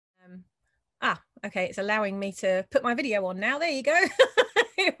Okay, it's allowing me to put my video on now. There you go.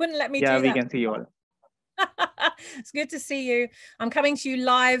 It wouldn't let me do Yeah, that. we can see you all. It's good to see you. I'm coming to you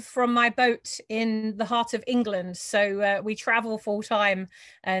live from my boat in the heart of England. So we travel full time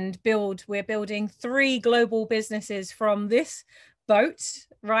and we're building 3 global businesses from this boat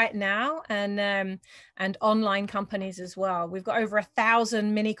right now, and online companies as well. We've got over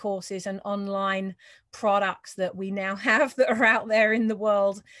 1,000 mini courses and online products that we now have that are out there in the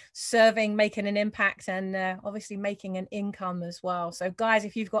world serving, making an impact, and obviously making an income as well. So guys,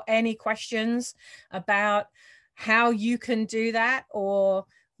 if you've got any questions about how you can do that or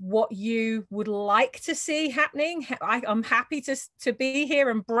what you would like to see happening, I'm happy to be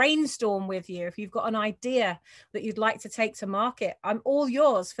here and brainstorm with you. If you've got an idea that you'd like to take to market, I'm all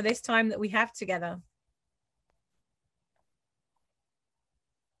yours for this time that we have together.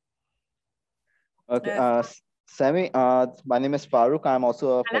 Okay, Sammy, my name is Farooq. I'm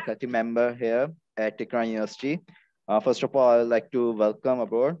also a Hello. faculty member here at IQRA University. First of all, I'd like to welcome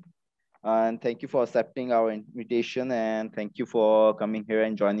aboard and thank you for accepting our invitation, and thank you for coming here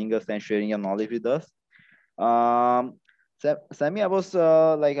and joining us and sharing your knowledge with us. Sammy, I was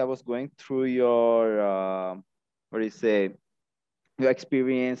going through your what do you say, your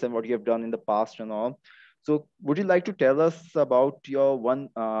experience and what you have done in the past and all. So, would you like to tell us about your one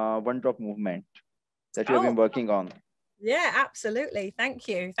drop movement that you have been working on? Yeah, absolutely. Thank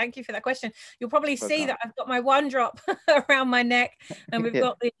you. Thank you for that question. You'll probably see that I've got my one drop around my neck, and we've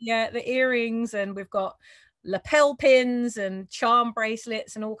got the earrings, and we've got lapel pins and charm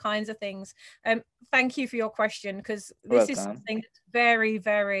bracelets and all kinds of things. Thank you for your question, because this is something that's very,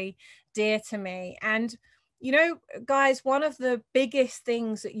 very dear to me. And you know, guys, one of the biggest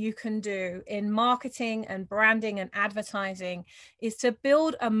things that you can do in marketing and branding and advertising is to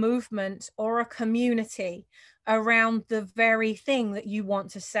build a movement or a community around the very thing that you want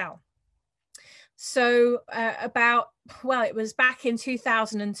to sell. So it was back in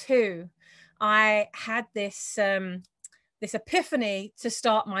 2002, I had this epiphany to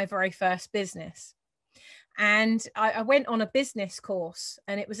start my very first business. And I went on a business course,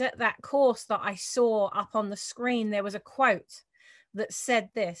 and it was at that course that I saw up on the screen, there was a quote that said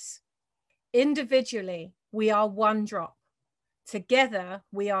this: individually, we are one drop. Together,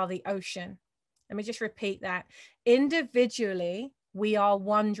 we are the ocean. Let me just repeat that. Individually, we are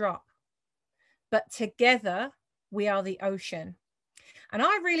one drop, but together we are the ocean. And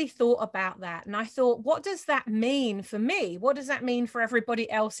I really thought about that. And I thought, what does that mean for me? What does that mean for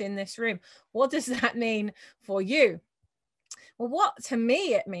everybody else in this room? What does that mean for you? Well, what to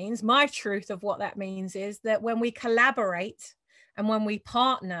me it means, my truth of what that means is that when we collaborate and when we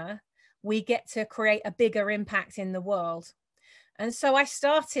partner, we get to create a bigger impact in the world. And so I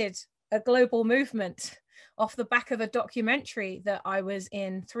started a global movement off the back of a documentary that I was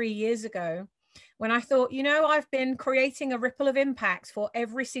in 3 years ago, when I thought, you know, I've been creating a ripple of impact for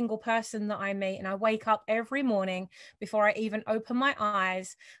every single person that I meet. And I wake up every morning before I even open my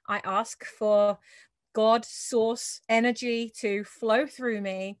eyes, I ask for God source energy to flow through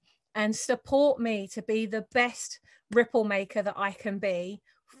me and support me to be the best ripple maker that I can be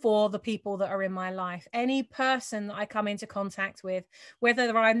for the people that are in my life. Any person that I come into contact with,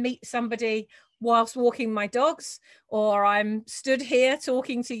 whether I meet somebody whilst walking my dogs or I'm stood here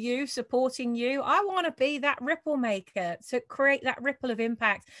talking to you, supporting you, I want to be that ripple maker to create that ripple of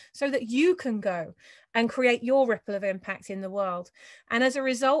impact so that you can go and create your ripple of impact in the world. And as a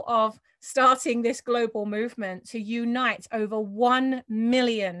result of starting this global movement to unite over 1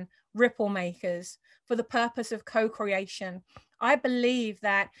 million ripple makers for the purpose of co-creation, I believe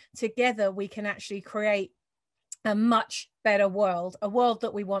that together we can actually create a much better world, a world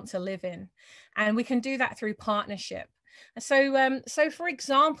that we want to live in. And we can do that through partnership. So for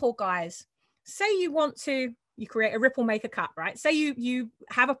example, guys, say you create a ripple maker cup, right? Say you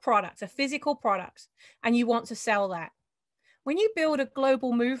have a product, a physical product, and you want to sell that. When you build a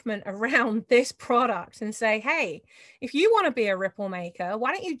global movement around this product and say, hey, if you want to be a ripple maker,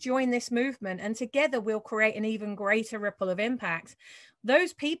 why don't you join this movement? And together we'll create an even greater ripple of impact.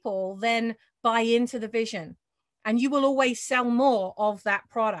 Those people then buy into the vision, and you will always sell more of that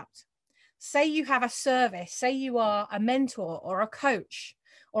product. Say you have a service, say you are a mentor or a coach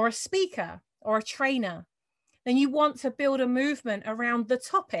or a speaker or a trainer, then you want to build a movement around the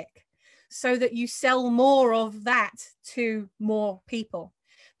topic so that you sell more of that to more people.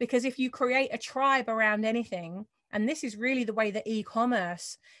 Because if you create a tribe around anything, and this is really the way that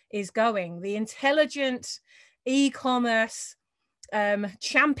e-commerce is going, the intelligent e-commerce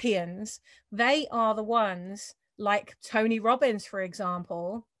champions, they are the ones like Tony Robbins, for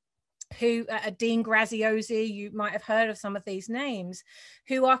example, who Dean Graziosi, you might have heard of some of these names,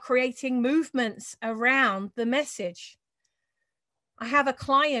 who are creating movements around the message. I have a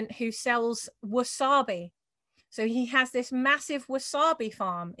client who sells wasabi. So he has this massive wasabi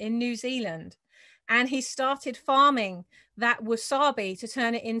farm in New Zealand, and he started farming that wasabi to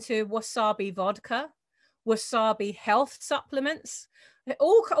turn it into wasabi vodka, wasabi health supplements,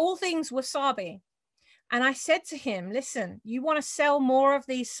 all things wasabi. And I said to him, listen, you want to sell more of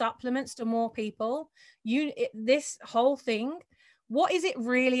these supplements to more people? This whole thing, what is it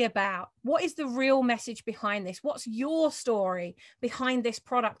really about? What is the real message behind this? What's your story behind this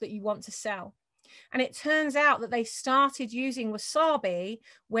product that you want to sell? And it turns out that they started using wasabi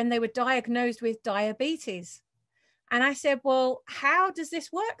when they were diagnosed with diabetes. And I said, well, how does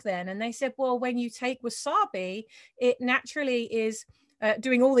this work then? And they said, well, when you take wasabi, it naturally is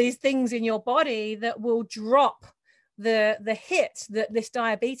doing all these things in your body that will drop the hit that this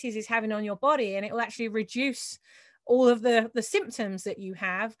diabetes is having on your body. And it will actually reduce all of the symptoms that you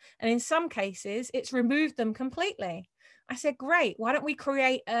have. And in some cases, it's removed them completely. I said, great, why don't we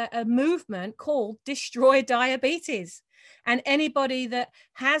create a movement called Destroy Diabetes? And anybody that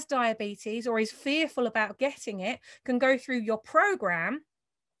has diabetes or is fearful about getting it can go through your program.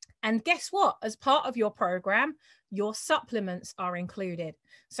 And guess what? As part of your program, your supplements are included.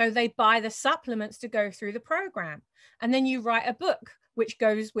 So they buy the supplements to go through the program. And then you write a book which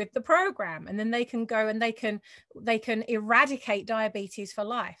goes with the program. And then they can go and they can eradicate diabetes for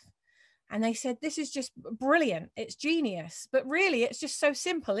life. And they said, this is just brilliant. It's genius. But really, it's just so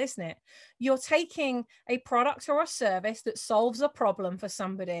simple, isn't it? You're taking a product or a service that solves a problem for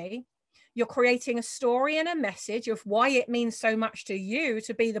somebody. You're creating a story and a message of why it means so much to you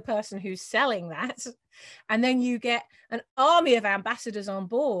to be the person who's selling that. And then you get an army of ambassadors on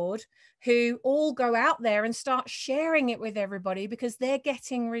board who all go out there and start sharing it with everybody because they're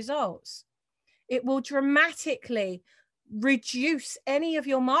getting results. It will dramatically reduce any of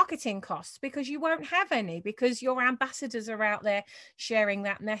your marketing costs because you won't have any, because your ambassadors are out there sharing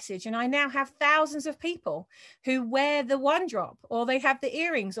that message. And I now have thousands of people who wear the one drop, or they have the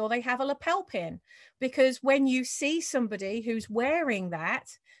earrings, or they have a lapel pin, because when you see somebody who's wearing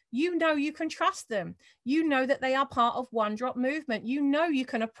that, you know you can trust them. You know that they are part of One Drop movement. You know you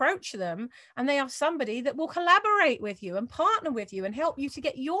can approach them and they are somebody that will collaborate with you and partner with you and help you to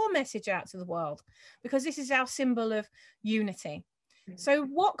get your message out to the world, because this is our symbol of unity. So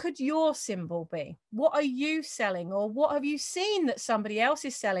what could your symbol be? What are you selling, or what have you seen that somebody else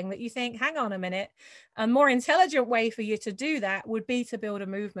is selling that you think, hang on a minute, a more intelligent way for you to do that would be to build a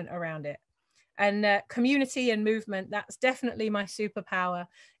movement around it. And community and movement, that's definitely my superpower.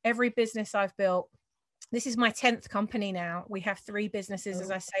 Every business I've built, this is my 10th company now. We have 3 businesses,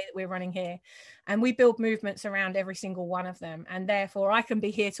 as I say, that we're running here. And we build movements around every single one of them. And therefore, I can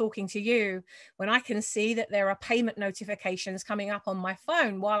be here talking to you when I can see that there are payment notifications coming up on my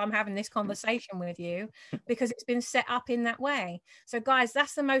phone while I'm having this conversation with you, because it's been set up in that way. So guys,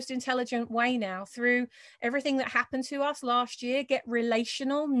 that's the most intelligent way now. Through everything that happened to us last year, get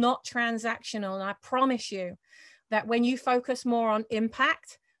relational, not transactional. And I promise you that when you focus more on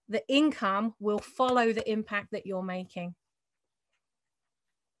impact, the income will follow the impact that you're making.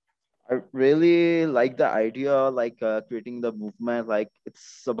 I really like the idea, like creating the movement. Like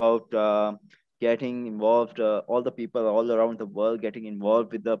it's about getting involved, all the people all around the world getting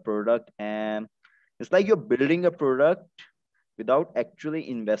involved with the product. And it's like you're building a product without actually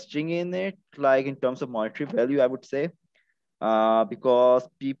investing in it, like in terms of monetary value, I would say, because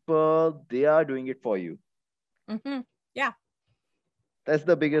people, they are doing it for you. Yeah. That's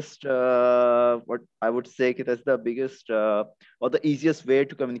the biggest, what I would say, that's the biggest or the easiest way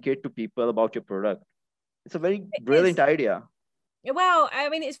to communicate to people about your product. It's a very brilliant idea. Well, I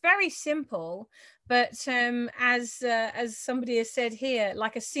mean, it's very simple, but as somebody has said here,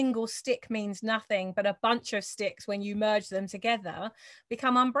 like a single stick means nothing, but a bunch of sticks, when you merge them together,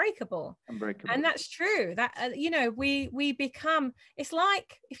 become unbreakable. And that's true. That you know, we become. It's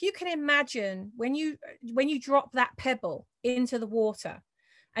like, if you can imagine when you drop that pebble into the water,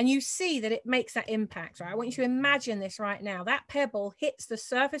 and you see that it makes that impact, right? I want you to imagine this right now. That pebble hits the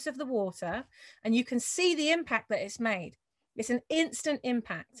surface of the water, and you can see the impact that it's made. It's an instant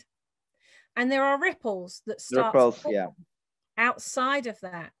impact. And there are ripples that start outside of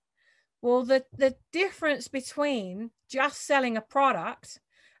that. Well, the difference between just selling a product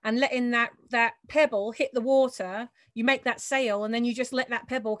and letting that pebble hit the water, you make that sale, and then you just let that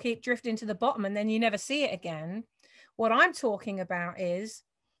pebble keep drifting to the bottom, and then you never see it again. What I'm talking about is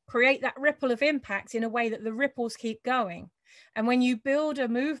create that ripple of impact in a way that the ripples keep going. And when you build a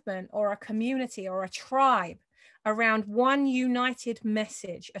movement or a community or a tribe around one united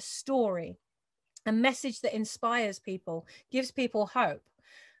message, a story, a message that inspires people, gives people hope,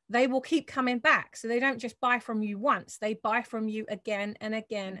 they will keep coming back. So they don't just buy from you once, they buy from you again and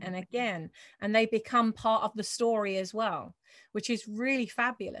again and again, and they become part of the story as well, which is really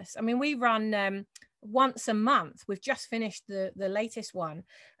fabulous. I mean, we run once a month. We've just finished the latest one.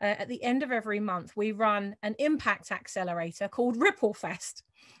 At the end of every month, we run an impact accelerator called Ripple Fest.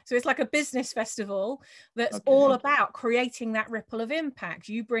 So it's like a business festival that's all about creating that ripple of impact.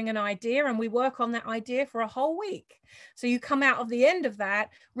 You bring an idea and we work on that idea for a whole week. So you come out of the end of that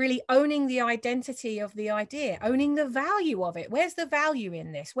really owning the identity of the idea, owning the value of it. Where's the value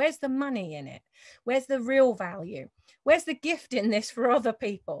in this? Where's the money in it? Where's the real value? Where's the gift in this for other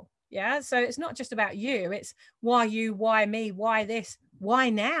people? Yeah. So it's not just about you. It's why you, why me, why this, why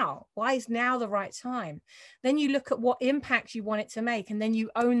now? Why is now the right time? Then you look at what impact you want it to make, and then you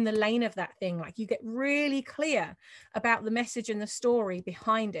own the lane of that thing. Like, you get really clear about the message and the story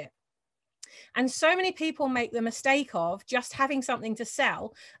behind it. And so many people make the mistake of just having something to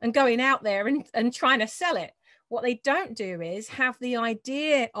sell and going out there and trying to sell it. What they don't do is have the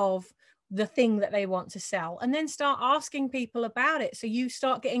idea of the thing that they want to sell and then start asking people about it. So you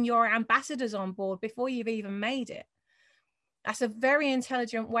start getting your ambassadors on board before you've even made it. That's a very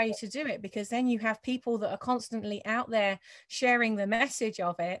intelligent way to do it, because then you have people that are constantly out there sharing the message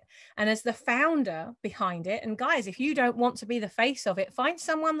of it. And as the founder behind it, and guys, if you don't want to be the face of it, find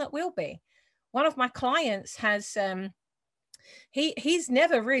someone that will be. One of my clients has, he's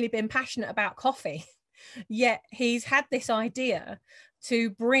never really been passionate about coffee, yet he's had this idea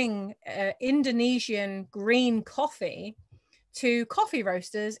to bring Indonesian green coffee to coffee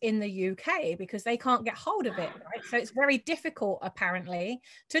roasters in the UK because they can't get hold of it, right? So it's very difficult, apparently,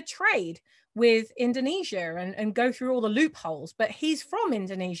 to trade with Indonesia and go through all the loopholes. But he's from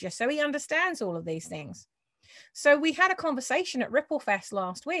Indonesia, so he understands all of these things. So we had a conversation at Ripple Fest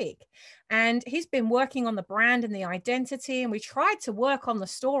last week, and he's been working on the brand and the identity, and we tried to work on the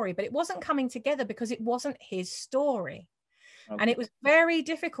story, but it wasn't coming together because it wasn't his story. And it was very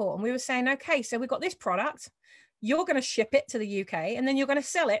difficult. And we were saying, okay, so we've got this product, you're going to ship it to the UK, and then you're going to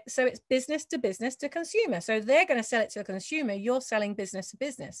sell it. So it's business to consumer. So they're going to sell it to the consumer. You're selling business to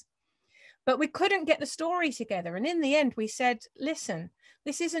business. But we couldn't get the story together. And in the end, we said, listen,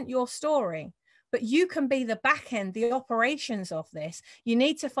 this isn't your story, but you can be the back end, the operations of this. You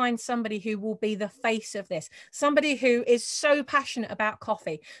need to find somebody who will be the face of this, somebody who is so passionate about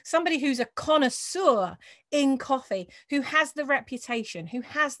coffee, somebody who's a connoisseur in coffee, who has the reputation, who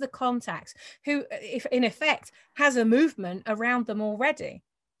has the contacts, who, if in effect, has a movement around them already.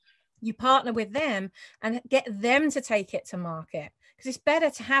 You partner with them and get them to take it to market. Because it's better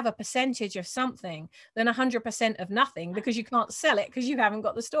to have a percentage of something than 100% of nothing, because you can't sell it because you haven't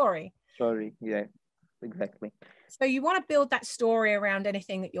got the story. Sorry, yeah, exactly. So you want to build that story around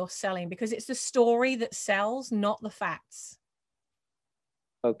anything that you're selling, because it's the story that sells, not the facts.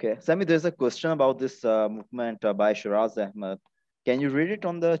 Okay, Sammy, there's a question about this movement by Shiraz Ahmed. Can you read it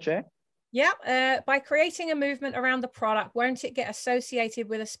on the chat? Yeah, by creating a movement around the product, won't it get associated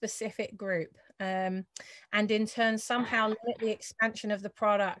with a specific group? And in turn, somehow limit the expansion of the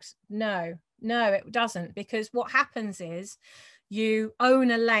product? No, it doesn't, because what happens is you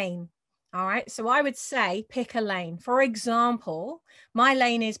own a lane. All right, so I would say pick a lane. For example, my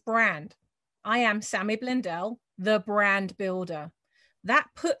lane is brand. I am Sammy Blindell, the brand builder. That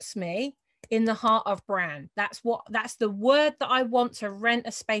puts me in the heart of brand. That's the word that I want to rent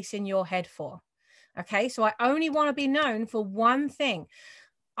a space in your head for. Okay, so I only want to be known for one thing.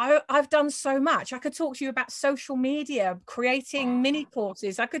 I've done so much. I could talk to you about social media, creating mini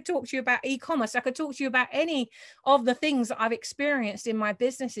courses. I could talk to you about e-commerce. I could talk to you about any of the things that I've experienced in my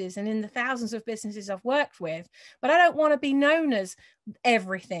businesses and in the thousands of businesses I've worked with. But I don't want to be known as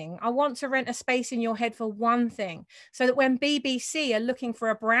everything. I want to rent a space in your head for one thing, so that when BBC are looking for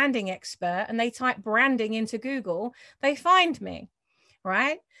a branding expert and they type branding into Google, they find me,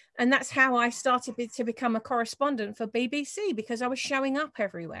 right? And that's how I started to become a correspondent for BBC, because I was showing up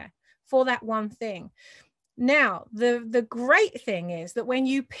everywhere for that one thing. Now, the great thing is that when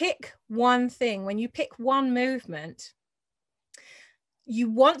you pick one thing, when you pick one movement, you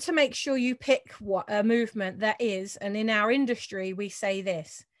want to make sure you pick what a movement that is. And in our industry, we say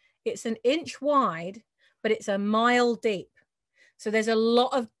this: it's an inch wide, but it's a mile deep. So there's a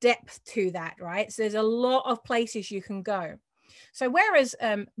lot of depth to that, right? So there's a lot of places you can go. So whereas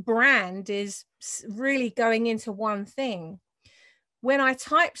brand is really going into one thing, when I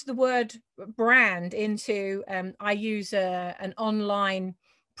typed the word brand into, I use an online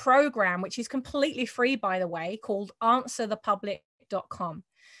program, which is completely free, by the way, called answerthepublic.com.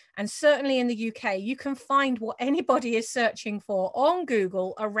 And certainly in the UK, you can find what anybody is searching for on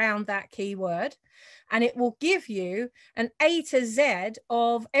Google around that keyword, and it will give you an A to Z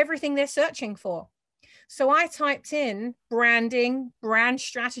of everything they're searching for. So I typed in branding, brand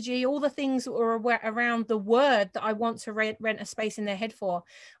strategy, all the things that were around the word that I want to rent a space in their head for.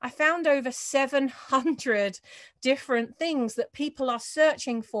 I found over 700 different things that people are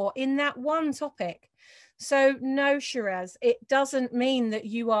searching for in that one topic. So no, Shiraz, it doesn't mean that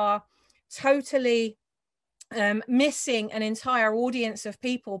you are totally missing an entire audience of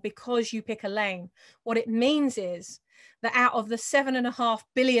people because you pick a lane. What it means is that out of the 7.5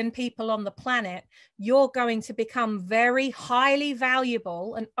 billion people on the planet, you're going to become very highly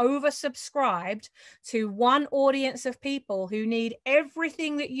valuable and oversubscribed to one audience of people who need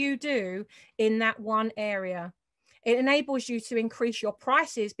everything that you do in that one area. It enables you to increase your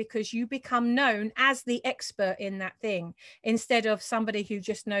prices because you become known as the expert in that thing instead of somebody who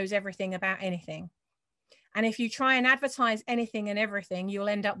just knows everything about anything. And if you try and advertise anything and everything, you'll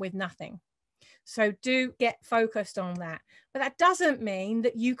end up with nothing. So do get focused on that. But that doesn't mean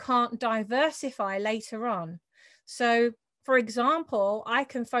that you can't diversify later on. So for example, I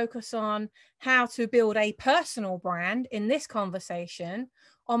can focus on how to build a personal brand in this conversation.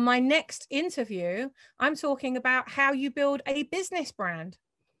 On my next interview, I'm talking about how you build a business brand.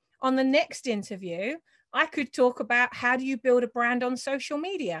 On the next interview, I could talk about how do you build a brand on social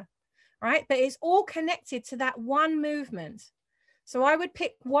media, right? But it's all connected to that one movement. So I would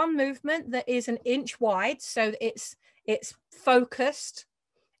pick one movement that is an inch wide, so it's focused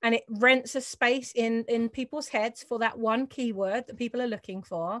and it rents a space in people's heads for that one keyword that people are looking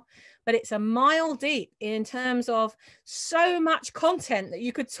for. But it's a mile deep in terms of so much content that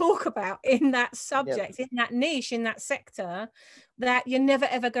you could talk about in that subject, in that niche, in that sector, that you're never,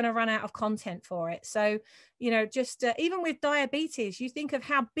 ever going to run out of content for it. So, you know, just even with diabetes, you think of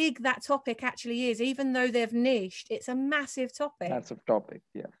how big that topic actually is, even though they've niched, it's a massive topic. Massive topic,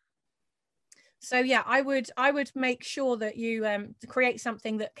 yeah. So yeah, I would make sure that you create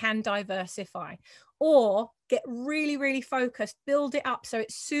something that can diversify, or get really, really focused, build it up so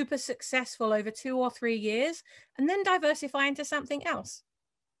it's super successful over 2 or 3 years, and then diversify into something else.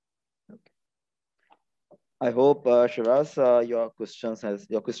 Okay. I hope Shiraz, your question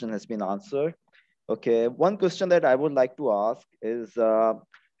has been answered. Okay, one question that I would like to ask is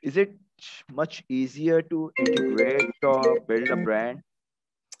it much easier to integrate or build a brand?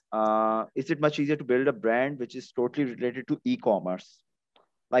 Is it much easier to build a brand which is totally related to e-commerce?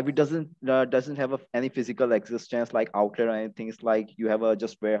 Like it doesn't have any physical existence like outlet or anything. It's like you have a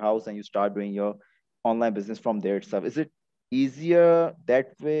just warehouse and you start doing your online business from there itself. Is it easier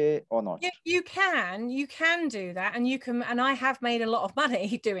that way or not? You can do that, and you can, and I have made a lot of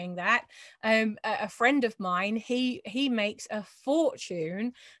money doing that. A friend of mine, he makes a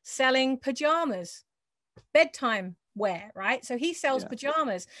fortune selling pajamas, bedtime wear, right? So he sells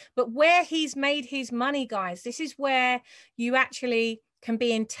pajamas, but where he's made his money, guys, this is where you actually can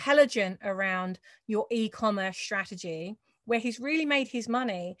be intelligent around your e-commerce strategy. Where he's really made his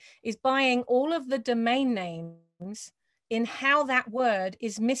money is buying all of the domain names in how that word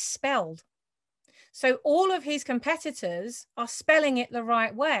is misspelled. So all of his competitors are spelling it the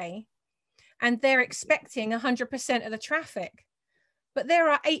right way, and they're expecting 100% of the traffic. But there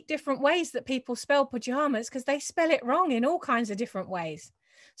are 8 different ways that people spell pajamas because they spell it wrong in all kinds of different ways.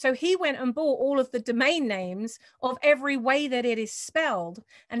 So he went and bought all of the domain names of every way that it is spelled,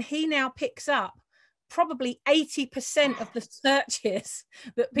 and he now picks up probably 80% of the searches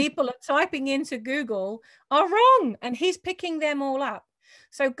that people are typing into Google are wrong, and he's picking them all up.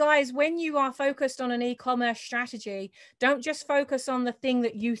 So guys, when you are focused on an e-commerce strategy, don't just focus on the thing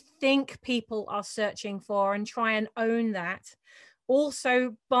that you think people are searching for and try and own that.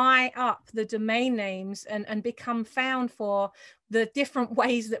 Also buy up the domain names and become found for the different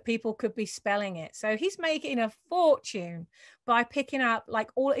ways that people could be spelling it. So he's making a fortune by picking up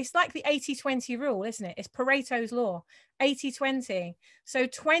it's like the 80-20 rule, isn't it? It's Pareto's law, 80-20. So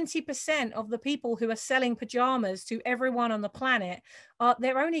 20% of the people who are selling pajamas to everyone on the planet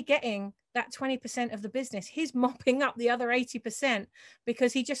they're only getting that 20% of the business. He's mopping up the other 80%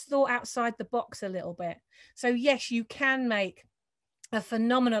 because he just thought outside the box a little bit. So yes, you can make a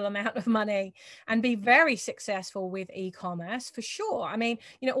phenomenal amount of money and be very successful with e-commerce for sure. I mean,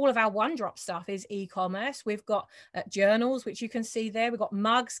 you know, all of our one-drop stuff is e-commerce. We've got journals, which you can see there. We've got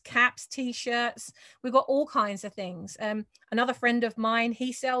mugs, caps, t-shirts. We've got all kinds of things. Another friend of mine,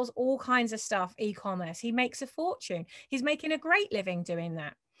 he sells all kinds of stuff e-commerce. He makes a fortune. He's making a great living doing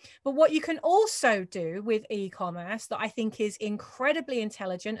that. But what you can also do with e-commerce that I think is incredibly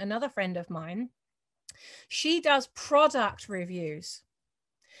intelligent, another friend of mine, she does product reviews.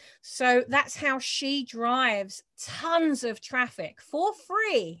 So that's how she drives tons of traffic for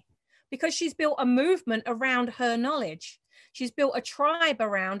free, because she's built a movement around her knowledge. She's built a tribe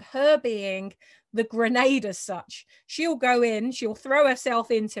around her being the grenade as such. She'll go in, she'll throw herself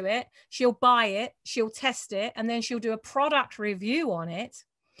into it, she'll buy it, she'll test it, and then she'll do a product review on it.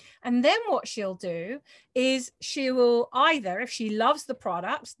 And then what she'll do is she will either, if she loves the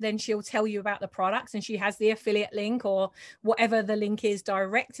products, then she'll tell you about the products, and she has the affiliate link or whatever the link is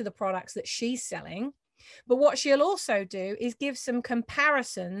direct to the products that she's selling. But what she'll also do is give some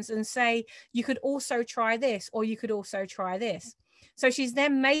comparisons and say, you could also try this, or you could also try this. So she's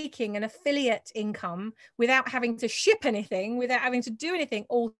then making an affiliate income without having to ship anything, without having to do anything.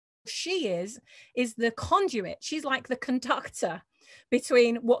 All she is the conduit. She's like the conductor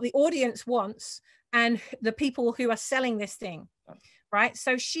between what the audience wants and the people who are selling this thing, right?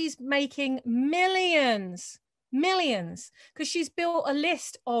 So she's making millions, because she's built a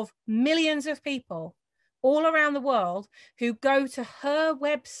list of millions of people all around the world who go to her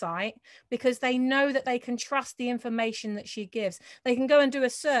website because they know that they can trust the information that she gives. They can go and do a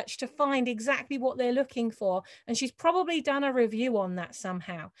search to find exactly what they're looking for. And she's probably done a review on that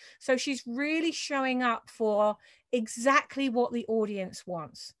somehow. So she's really showing up for exactly what the audience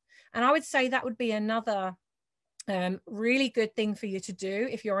wants. And I would say that would be another really good thing for you to do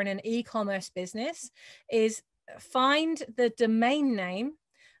if you're in an e-commerce business, is find the domain name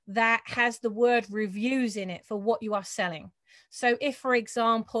that has the word reviews in it for what you are selling. So if, for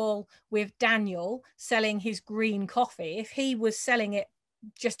example, with Daniel selling his green coffee, if he was selling it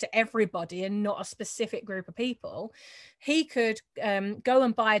just to everybody and not a specific group of people, he could go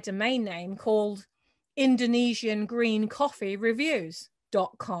and buy a domain name called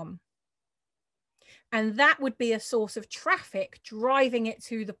IndonesianGreenCoffeeReviews.com. And that would be a source of traffic driving it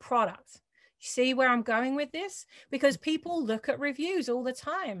to the product. See where I'm going with this? Because people look at reviews all the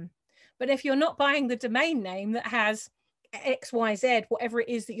time. But if you're not buying the domain name that has XYZ, whatever it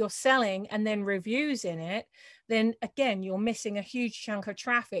is that you're selling, and then reviews in it, then again, you're missing a huge chunk of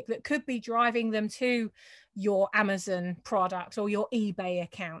traffic that could be driving them to your Amazon product or your eBay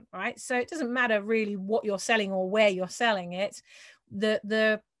account, right? So it doesn't matter really what you're selling or where you're selling it.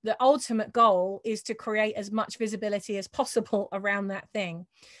 The ultimate goal is to create as much visibility as possible around that thing.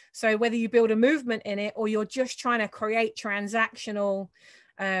 So whether you build a movement in it or you're just trying to create transactional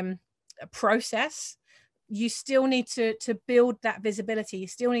process, you still need to build that visibility. You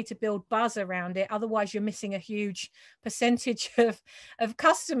still need to build buzz around it. Otherwise, you're missing a huge percentage of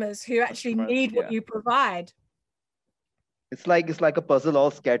customers who actually need what you provide. It's like a puzzle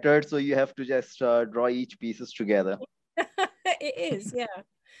all scattered. So you have to just draw each pieces together. It is, yeah.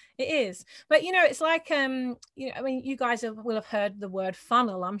 It is. But, you know, it's like, you know, I mean, you guys will have heard the word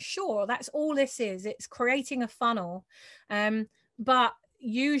funnel, I'm sure. That's all this is. It's creating a funnel. But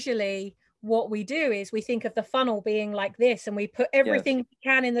usually what we do is we think of the funnel being like this, and we put everything we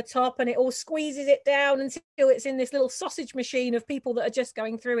can in the top, and it all squeezes it down until it's in this little sausage machine of people that are just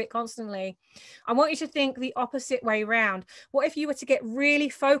going through it constantly. I want you to think the opposite way around. What if you were to get really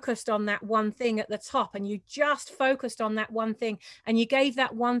focused on that one thing at the top, and you just focused on that one thing, and you gave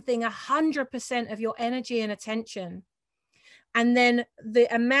that one thing 100% of your energy and attention? And then the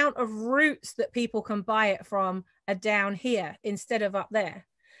amount of routes that people can buy it from are down here instead of up there.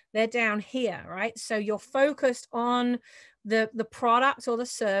 They're down here, right? So you're focused on the product or the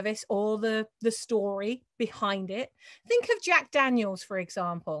service or the story behind it. Think of Jack Daniels, for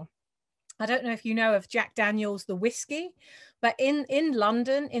example. I don't know if you know of Jack Daniels, the whiskey, but in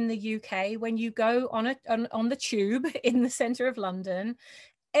London, in the UK, when you go on the tube in the center of London,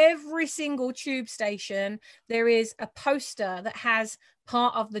 every single tube station, there is a poster that has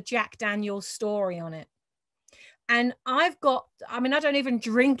part of the Jack Daniels story on it. And I don't even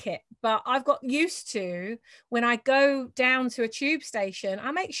drink it, but I've got used to, when I go down to a tube station,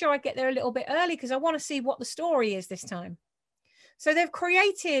 I make sure I get there a little bit early because I want to see what the story is this time. So they've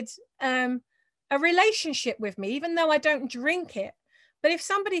created a relationship with me, even though I don't drink it. But if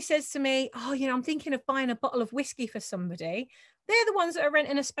somebody says to me, oh, you know, I'm thinking of buying a bottle of whiskey for somebody, they're the ones that are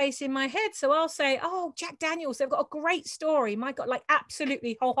renting a space in my head. So I'll say, oh, Jack Daniels, they've got a great story. My God, like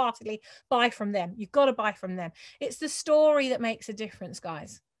absolutely wholeheartedly buy from them. You've got to buy from them. It's the story that makes a difference,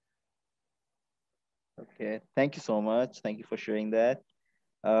 guys. Okay, thank you so much. Thank you for sharing that.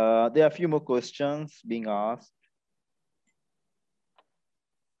 There are a few more questions being asked.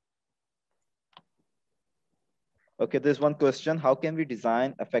 Okay, there's one question. How can we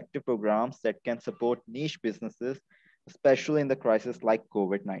design effective programs that can support niche businesses, especially in the crisis like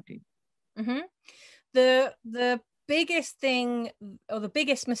COVID-19? Mm-hmm. The biggest thing, or the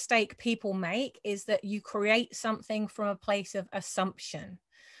biggest mistake people make, is that you create something from a place of assumption.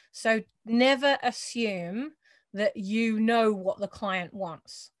 So never assume that you know what the client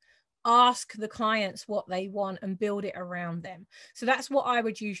wants. Ask the clients what they want and build it around them. So that's what I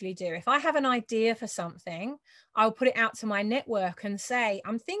would usually do. If I have an idea for something, I'll put it out to my network and say,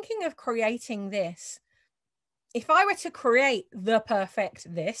 I'm thinking of creating this. If I were to create the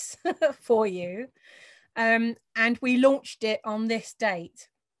perfect this for you, and we launched it on this date,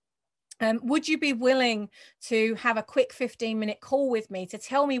 would you be willing to have a quick 15-minute call with me to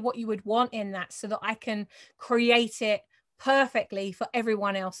tell me what you would want in that so that I can create it perfectly for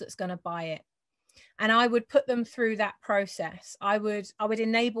everyone else that's going to buy it? And I would put them through that process. I would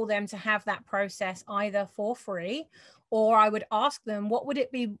enable them to have that process either for free, or I would ask them, what would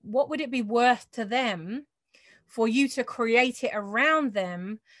it be worth to them for you to create it around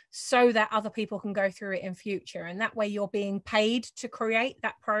them so that other people can go through it in future. And that way you're being paid to create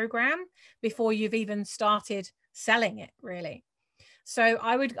that program before you've even started selling it, really. So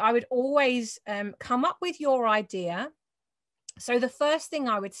I would always come up with your idea. So the first thing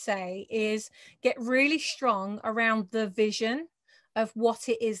I would say is get really strong around the vision of what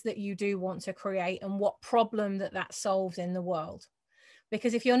it is that you do want to create and what problem that solves in the world.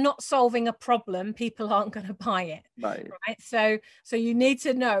 Because if you're not solving a problem, people aren't going to buy it. Right. So you need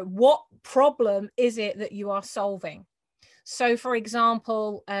to know, what problem is it that you are solving? So for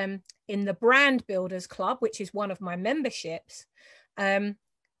example, in the Brand Builders Club, which is one of my memberships,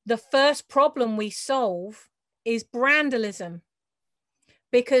 the first problem we solve is brandalism,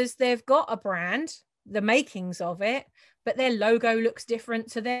 because they've got a brand, the makings of it, but their logo looks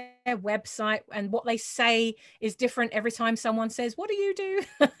different to their website, and what they say is different every time someone says, what do you do?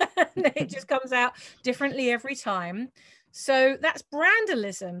 It just comes out differently every time. So that's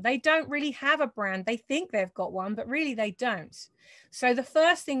brandalism. They don't really have a brand. They think they've got one, but really they don't. So the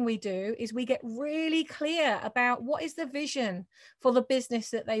first thing we do is we get really clear about what is the vision for the business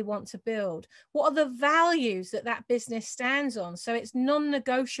that they want to build. What are the values that business stands on? So it's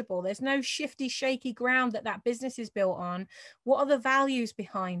non-negotiable. There's no shifty, shaky ground that business is built on. What are the values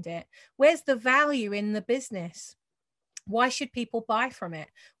behind it? Where's the value in the business? Why should people buy from it?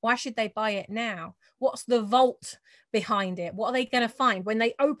 Why should they buy it now? What's the vault behind it? What are they going to find when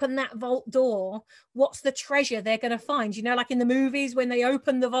they open that vault door? What's the treasure they're going to find? You know, like in the movies when they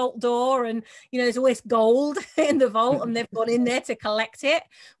open the vault door and, you know, there's always gold in the vault and they've gone in there to collect it.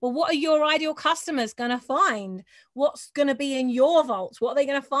 Well, what are your ideal customers going to find? What's going to be in your vaults? What are they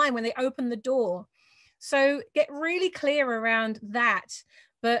going to find when they open the door? So get really clear around that,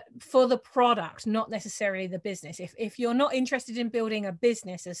 but for the product, not necessarily the business. If you're not interested in building a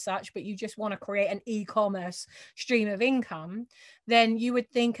business as such, but you just want to create an e-commerce stream of income, then you would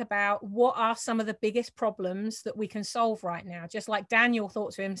think about what are some of the biggest problems that we can solve right now. Just like Daniel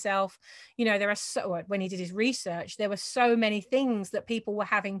thought to himself, you know, there are so, when he did his research, there were so many things that people were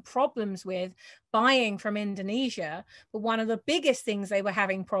having problems with buying from Indonesia. But one of the biggest things they were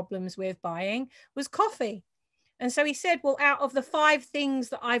having problems with buying was coffee. And so he said, well, out of the 5 things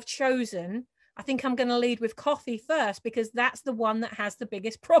that I've chosen, I think I'm going to lead with coffee first, because that's the one that has the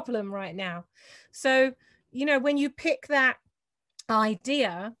biggest problem right now. So, you know, when you pick that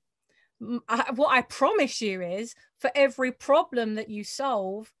idea, what I promise you is for every problem that you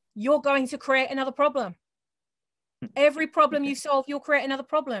solve, you're going to create another problem. Every problem you solve, you'll create another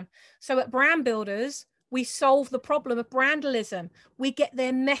problem. So at Brand Builders, we solve the problem of brandalism. We get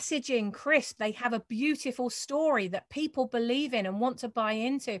their messaging crisp. They have a beautiful story that people believe in and want to buy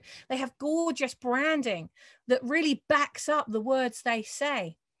into. They have gorgeous branding that really backs up the words they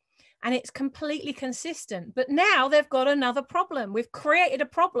say. And it's completely consistent. But now they've got another problem. We've created a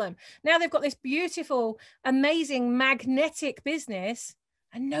problem. Now they've got this beautiful, amazing, magnetic business,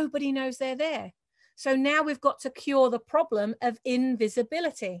 and nobody knows they're there. So now we've got to cure the problem of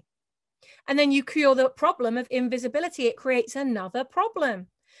invisibility. And then you cure the problem of invisibility, it creates another problem.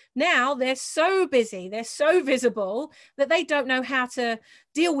 Now they're so busy, they're so visible that they don't know how to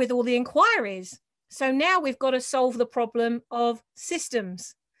deal with all the inquiries. So now we've got to solve the problem of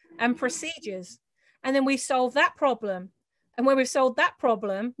systems and procedures. And then we solve that problem. And when we've solved that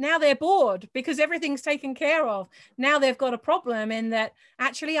problem, now they're bored because everything's taken care of. Now they've got a problem in that,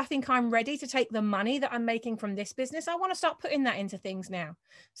 actually, I think I'm ready to take the money that I'm making from this business. I want to start putting that into things now.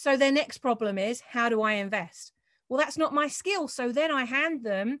 So their next problem is, how do I invest? Well, that's not my skill. So then I hand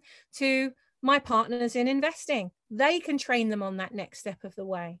them to my partners in investing. They can train them on that next step of the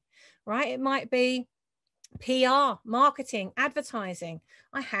way, right? It might be PR, marketing, advertising.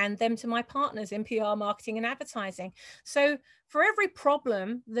 I hand them to my partners in PR, marketing, and advertising. So for every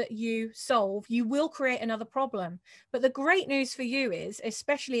problem that you solve, you will create another problem. But the great news for you is,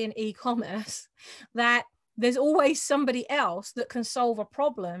 especially in e-commerce, that there's always somebody else that can solve a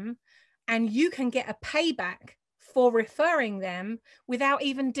problem, and you can get a payback for referring them without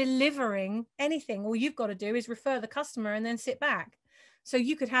even delivering anything. All you've got to do is refer the customer and then sit back. So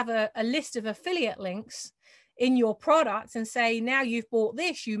you could have a list of affiliate links in your product and say, now you've bought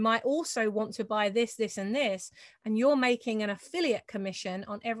this, you might also want to buy this, this, and this. And you're making an affiliate commission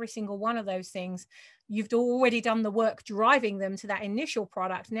on every single one of those things. You've already done the work driving them to that initial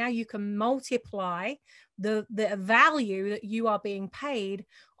product. Now you can multiply the value that you are being paid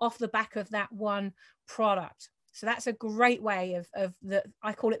off the back of that one product. So that's a great way of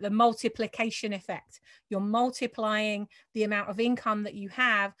I call it the multiplication effect. You're multiplying the amount of income that you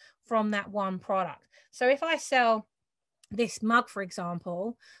have from that one product. So if I sell this mug, for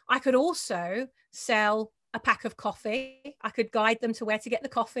example, I could also sell a pack of coffee. I could guide them to where to get the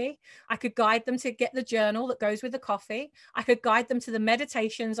coffee. I could guide them to get the journal that goes with the coffee. I could guide them to the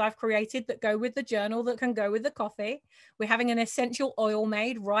meditations I've created that go with the journal that can go with the coffee. We're having an essential oil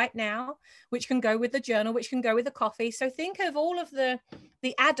made right now, which can go with the journal, which can go with the coffee. So think of all of the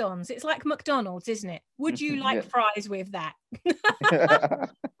add-ons. It's like McDonald's, isn't it? Would you like fries with that?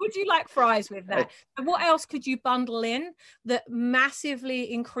 Would you like fries with that? And what else could you bundle in that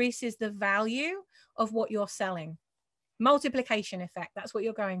massively increases the value of what you're selling? Multiplication effect. That's what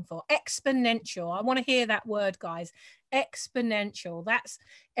you're going for. Exponential. I want to hear that word, guys. Exponential. That's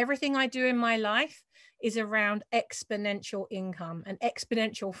everything I do in my life is around exponential income and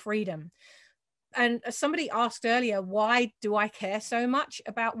exponential freedom. And as somebody asked earlier, why do I care so much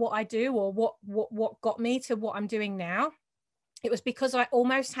about what I do, or what got me to what I'm doing now? It was because I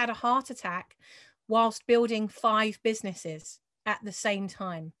almost had a heart attack whilst building 5 businesses at the same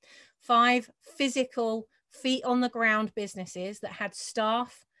time. 5 physical, feet on the ground businesses that had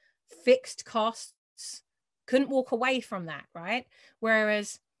staff, fixed costs, couldn't walk away from that, right?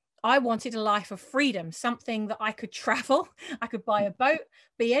 Whereas I wanted a life of freedom, something that I could travel, I could buy a boat,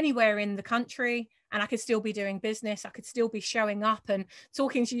 be anywhere in the country, and I could still be doing business. I could still be showing up and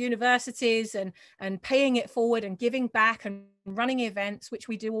talking to universities and paying it forward and giving back and running events, which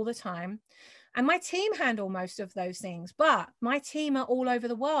we do all the time. And my team handle most of those things, but my team are all over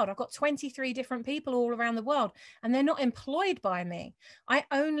the world. I've got 23 different people all around the world, and they're not employed by me. I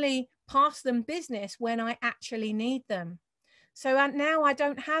only pass them business when I actually need them. So now I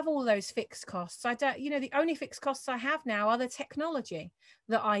don't have all those fixed costs. I don't, the only fixed costs I have now are the technology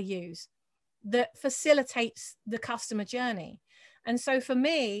that I use that facilitates the customer journey. And so for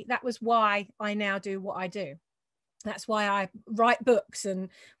me, that was why I now do what I do. That's why I write books. And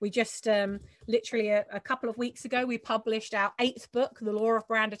we just literally a couple of weeks ago, we published our 8th book, The Law of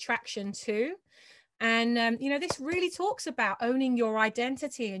Brand Attraction 2. And, this really talks about owning your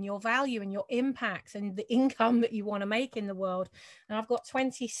identity and your value and your impact and the income that you want to make in the world. And I've got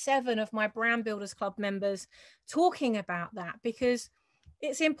 27 of my Brand Builders Club members talking about that, because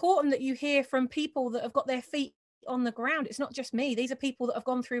it's important that you hear from people that have got their feet on the ground. It's not just me. These are people that have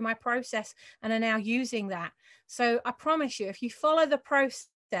gone through my process and are now using that. So I promise you, if you follow the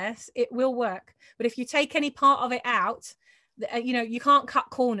process, it will work. But if you take any part of it out, you can't cut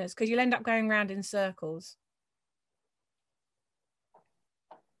corners, because you'll end up going around in circles.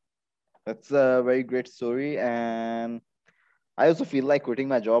 That's a very great story. And I also feel like quitting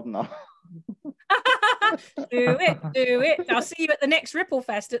my job now. Do it. I'll see you at the next Ripple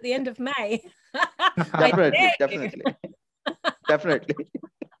Fest at the end of May. Definitely.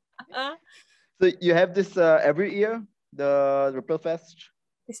 So you have this every year, the Ripple Fest?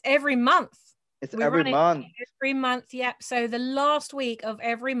 It's every month. It's every month. Every month, yep. So the last week of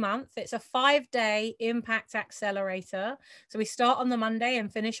every month, it's a 5-day impact accelerator. So we start on the Monday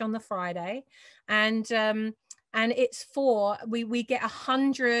and finish on the Friday, and it's we get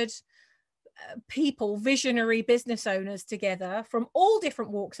 100 people, visionary business owners together from all different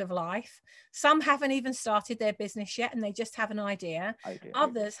walks of life. Some haven't even started their business yet and they just have an idea.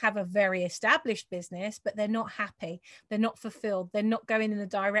 Others have a very established business, but they're not happy. They're not fulfilled. They're not going in the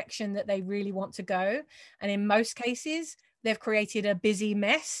direction that they really want to go. And in most cases, they've created a busy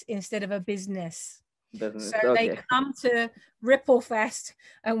mess instead of a business. They come to Ripple Fest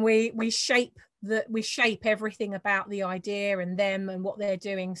and we shape everything about the idea and them and what they're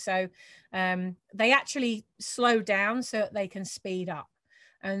doing. So they actually slow down so that they can speed up.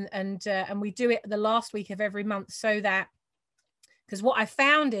 And we do it the last week of every month, so that, because what I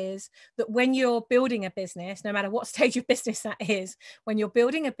found is that when you're building a business, no matter what stage of business that is, when you're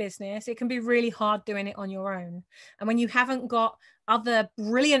building a business, it can be really hard doing it on your own. And when you haven't got other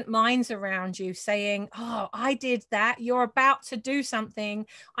brilliant minds around you saying, oh, I did that, you're about to do something,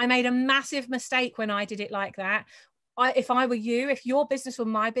 I made a massive mistake when I did it like that. If I were you, if your business were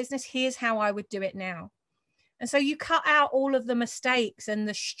my business, here's how I would do it now. And so you cut out all of the mistakes and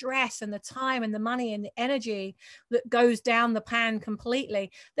the stress and the time and the money and the energy that goes down the pan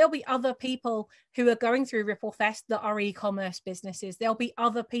completely. There'll be other people who are going through Ripplefest that are e-commerce businesses. There'll be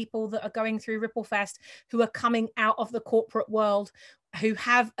other people that are going through Ripplefest who are coming out of the corporate world, who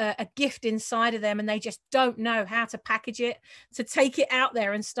have a gift inside of them and they just don't know how to package it, to take it out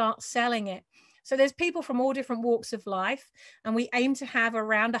there and start selling it. So there's people from all different walks of life, and we aim to have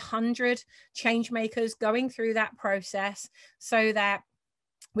around 100 change makers going through that process so that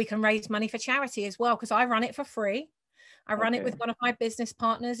we can raise money for charity as well, because I run it for free. I run it with one of my business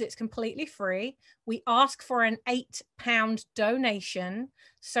partners. It's completely free. We ask for an £8 donation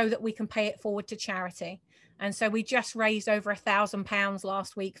so that we can pay it forward to charity. And so we just raised over £1,000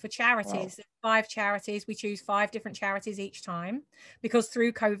 last week for charities. Wow. 5 charities. We choose 5 different charities each time, because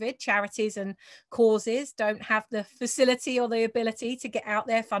through COVID, charities and causes don't have the facility or the ability to get out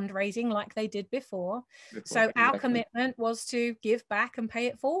there fundraising like they did before. So our commitment was to give back and pay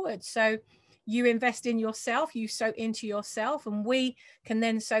it forward. So you invest in yourself, you sow into yourself, and we can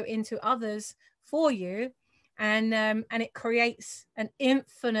then sow into others for you. And it creates an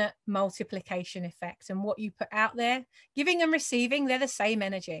infinite multiplication effect. And what you put out there, giving and receiving, they're the same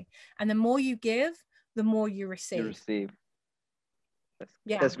energy. And the more you give, the more you receive.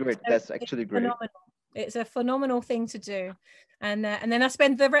 That's great. So that's actually great. Phenomenal. It's a phenomenal thing to do. And then I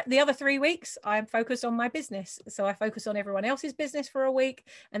spend the other 3 weeks, I'm focused on my business. So I focus on everyone else's business for a week.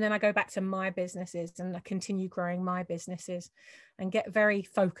 And then I go back to my businesses and I continue growing my businesses and get very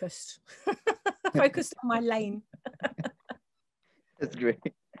focused, focused on my lane. That's great.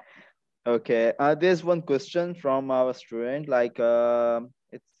 Okay. There's one question from our student, like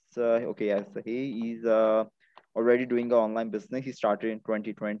okay, yes, he is already doing an online business. He started in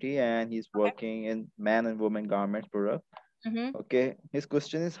 2020 and he's working in man and woman garments product. Okay, his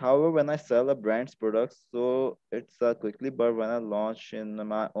question is, however, when I sell a brand's products, so it's quickly, but when I launch in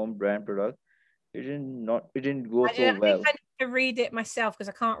my own brand product, it didn't go so well. I need to read it myself because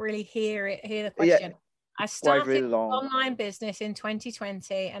I can't really hear the question. I started really online business in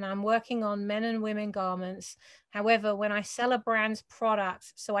 2020 and I'm working on men and women garments. However, when I sell a brand's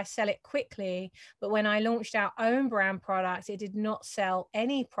product, so I sell it quickly, but when I launched our own brand products, it did not sell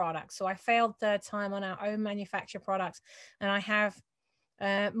any products. So I failed third time on our own manufactured products, and I have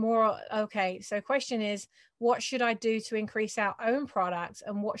more. Okay, so question is, what should I do to increase our own products,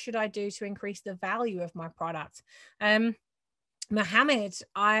 and what should I do to increase the value of my product? Mohammed,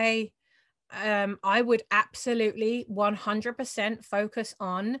 I would absolutely 100% focus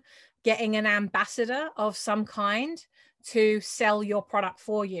on getting an ambassador of some kind to sell your product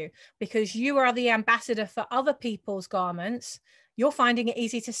for you, because you are the ambassador for other people's garments. You're finding it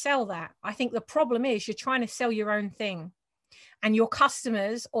easy to sell that. I think the problem is you're trying to sell your own thing, and your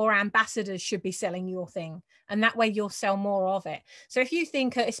customers or ambassadors should be selling your thing. And that way you'll sell more of it. So if you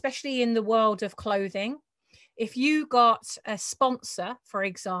think, especially in the world of clothing, if you got a sponsor, for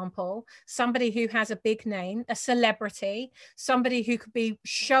example, somebody who has a big name, a celebrity, somebody who could be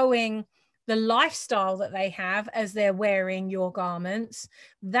showing the lifestyle that they have as they're wearing your garments,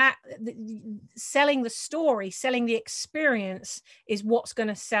 that selling the story, selling the experience is what's going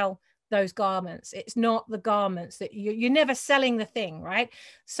to sell those garments. It's not the garments that you're never selling the thing, right?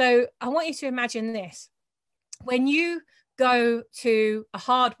 So I want you to imagine this. When you go to a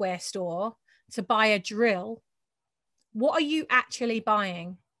hardware store to buy a drill, what are you actually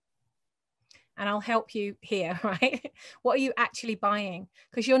buying? And I'll help you here, right? What are you actually buying?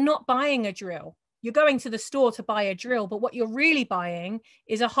 Because you're not buying a drill. You're going to the store to buy a drill, but what you're really buying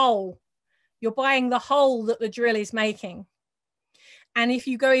is a hole. You're buying the hole that the drill is making. And if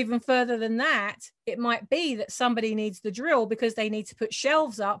you go even further than that, it might be that somebody needs the drill because they need to put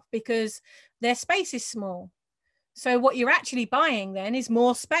shelves up because their space is small. So what you're actually buying then is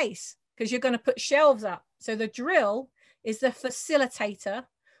more space, because you're going to put shelves up. So the drill is the facilitator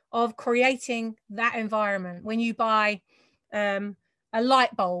of creating that environment. When you buy a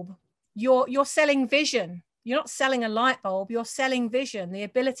light bulb, you're selling vision. You're not selling a light bulb, you're selling vision, the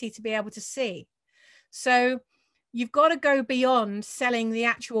ability to be able to see. So you've got to go beyond selling the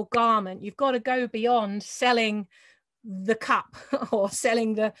actual garment. You've got to go beyond selling the cup or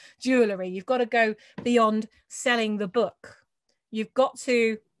selling the jewelry. You've got to go beyond selling the book. You've got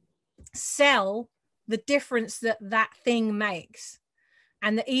to sell the difference that thing makes.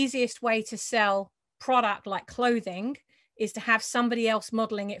 And the easiest way to sell product like clothing is to have somebody else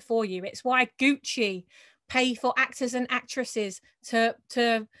modeling it for you. It's why Gucci pay for actors and actresses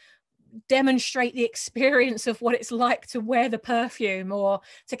to demonstrate the experience of what it's like to wear the perfume or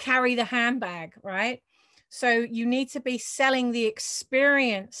to carry the handbag, right? So you need to be selling the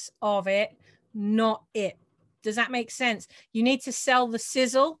experience of it, not it. Does that make sense? You need to sell the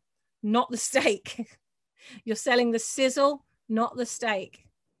sizzle, not the steak. You're selling the sizzle, not the steak.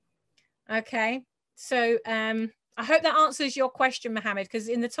 Okay. So I hope that answers your question, Mohammed, because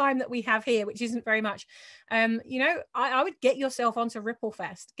in the time that we have here, which isn't very much, you know, I would get yourself onto Ripple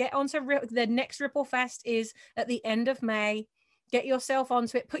Fest. Get onto the next Ripple Fest is at the end of May. Get yourself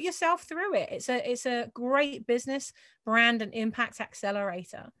onto it. Put yourself through it. It's a great business brand and impact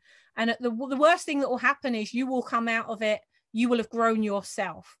accelerator. And the worst thing that will happen is you will come out of it. You will have grown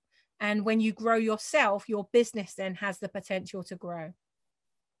yourself. And when you grow yourself, your business then has the potential to grow.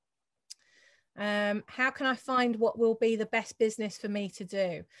 How can I find what will be the best business for me to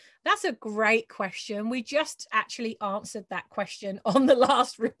do? That's a great question. We just actually answered that question on the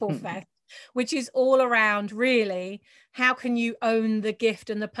last Ripple Fest, which is all around really, how can you own the gift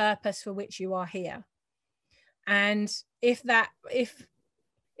and the purpose for which you are here? And if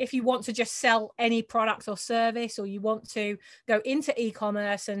you want to just sell any product or service, or you want to go into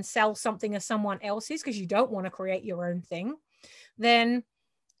e-commerce and sell something as someone else's because you don't want to create your own thing, then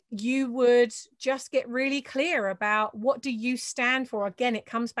you would just get really clear about what do you stand for. Again, it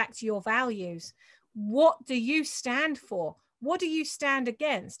comes back to your values. What do you stand for? What do you stand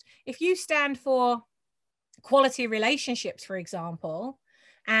against? If you stand for quality relationships, for example,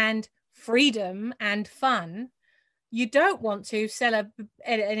 and freedom and fun, you don't want to sell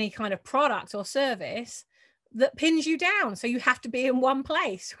any kind of product or service that pins you down. So you have to be in one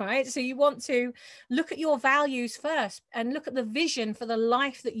place, right? So you want to look at your values first and look at the vision for the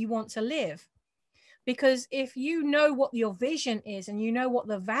life that you want to live. Because if you know what your vision is and you know what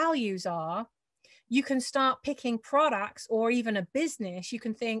the values are, you can start picking products or even a business. You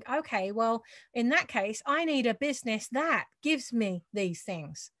can think, okay, well, in that case, I need a business that gives me these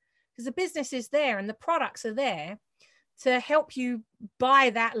things, because the business is there and the products are there to help you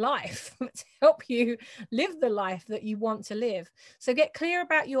buy that life, to help you live the life that you want to live. So get clear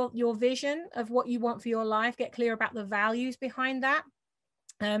about your vision of what you want for your life. Get clear about the values behind that.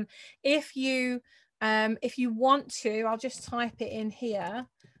 If you want to, I'll just type it in here,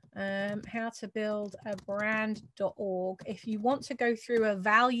 how to build a brand.org. If you want to go through a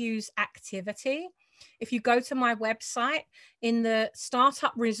values activity, if you go to my website, in the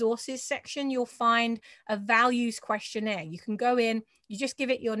startup resources section, you'll find a values questionnaire. You can go in, you just give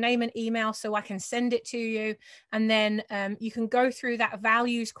it your name and email so I can send it to you. And then you can go through that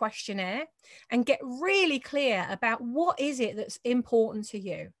values questionnaire and get really clear about what is it that's important to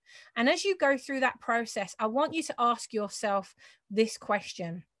you. And as you go through that process, I want you to ask yourself this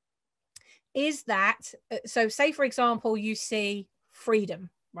question. Is that, so say for example, you see freedom,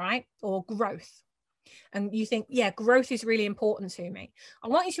 right? Or growth. And you think, yeah, growth is really important to me. I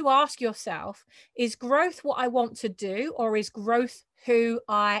want you to ask yourself, is growth what I want to do, or is growth who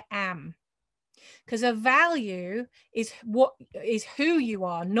I am? Because a value is who you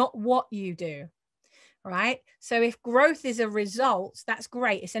are, not what you do, right? So if growth is a result, that's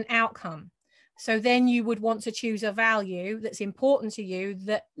great. It's an outcome. So then you would want to choose a value that's important to you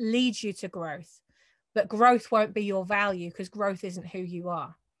that leads you to growth. But growth won't be your value because growth isn't who you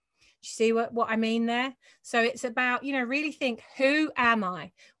are. You see what I mean there? So it's about, you know, really think, who am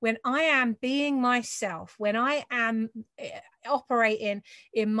I? When I am being myself, when I am operating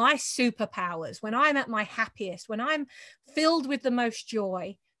in my superpowers, when I'm at my happiest, when I'm filled with the most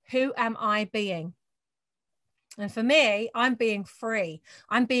joy, who am I being? And for me, I'm being free.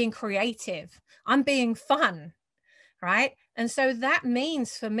 I'm being creative. I'm being fun, right? And so that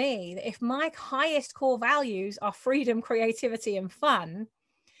means for me that if my highest core values are freedom, creativity, and fun,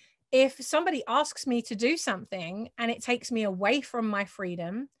 if somebody asks me to do something and it takes me away from my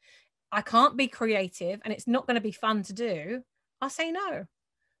freedom, I can't be creative and it's not going to be fun to do, I'll say no,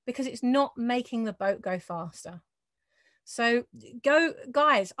 because it's not making the boat go faster. So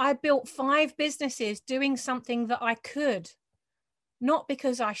guys, I built 5 businesses doing something that I could, not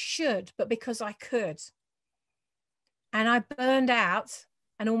because I should, but because I could. And I burned out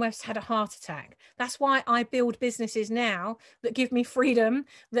and almost had a heart attack. That's why I build businesses now that give me freedom,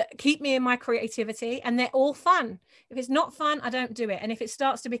 that keep me in my creativity, and they're all fun. If it's not fun, I don't do it. And if it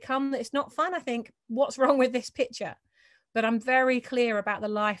starts to become that it's not fun, I think, what's wrong with this picture? But I'm very clear about the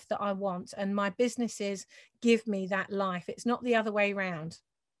life that I want, and my businesses give me that life. It's not the other way around.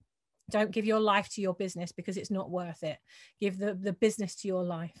 Don't give your life to your business because it's not worth it. Give the business to your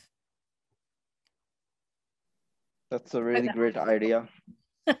life. That's a really great idea.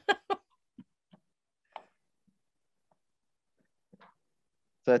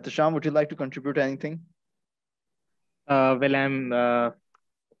 So, Tasham, would you like to contribute anything? Well, I'm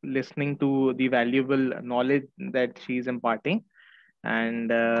listening to the valuable knowledge that she's imparting,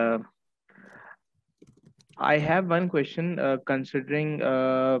 and I have one question, considering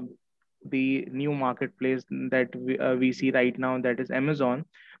the new marketplace that we see right now, that is Amazon.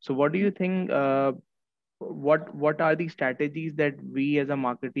 So what do you think, what are the strategies that we as a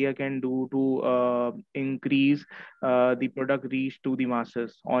marketeer can do to increase the product reach to the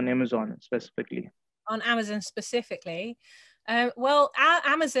masses on Amazon specifically? On Amazon specifically, well,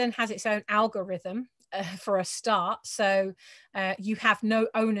 Amazon has its own algorithm for a start. So you have no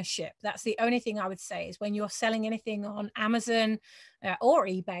ownership. That's the only thing I would say is when you're selling anything on Amazon or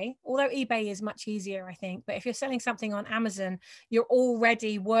eBay, although eBay is much easier, I think. But if you're selling something on Amazon, you're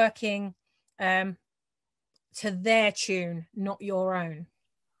already working to their tune, not your own.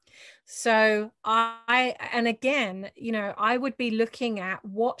 So and again, you know, I would be looking at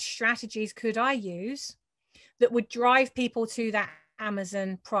what strategies could I use that would drive people to that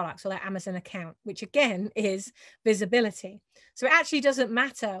Amazon product or that Amazon account, which again is visibility. So it actually doesn't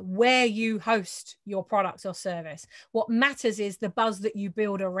matter where you host your product or service. What matters is the buzz that you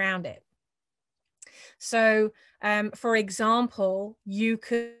build around it. So for example, you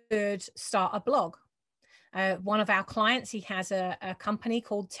could start a blog. One of our clients, he has a company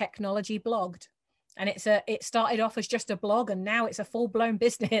called Technology Blogged, and it started off as just a blog, and now it's a full-blown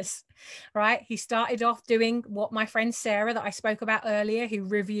business, right? He started off doing what my friend Sarah that I spoke about earlier, who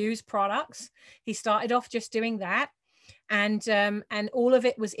reviews products. He started off just doing that, and all of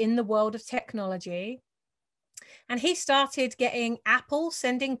it was in the world of technology. And he started getting Apple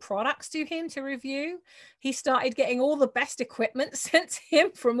sending products to him to review. He started getting all the best equipment sent to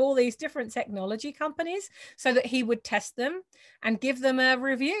him from all these different technology companies so that he would test them and give them a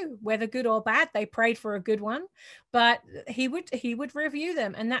review, whether good or bad. They prayed for a good one, but he would review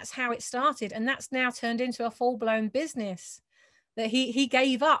them. And that's how it started. And that's now turned into a full-blown business. That he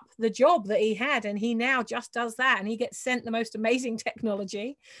gave up the job that he had, and he now just does that, and he gets sent the most amazing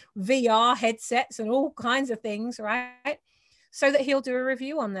technology, VR headsets and all kinds of things, right? So that he'll do a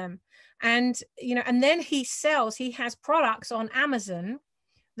review on them. And, you know, and then he has products on Amazon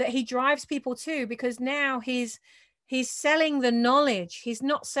that he drives people to, because now he's selling the knowledge. He's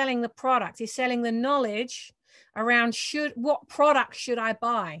not selling the product. He's selling the knowledge around what product should I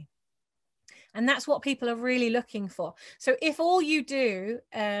buy? And that's what people are really looking for. So if all you do,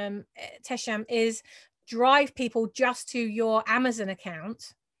 Tesham, is drive people just to your Amazon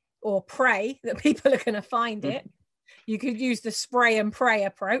account, or pray that people are going to find it, you could use the spray and pray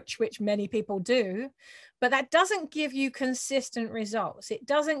approach, which many people do, but that doesn't give you consistent results. It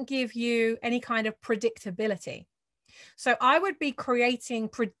doesn't give you any kind of predictability. So I would be creating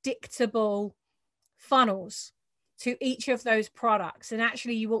predictable funnels to each of those products, and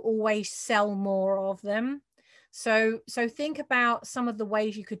actually you will always sell more of them. So think about some of the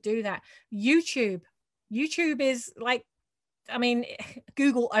ways you could do that. YouTube is like, I mean,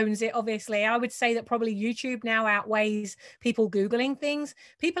 Google owns it, obviously. I would say that probably YouTube now outweighs people Googling things.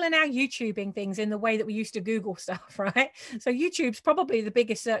 People are now YouTubing things in the way that we used to Google stuff, right? So YouTube's probably the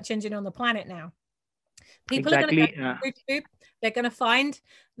biggest search engine on the planet now. People exactly. are going to go to YouTube. They're going to find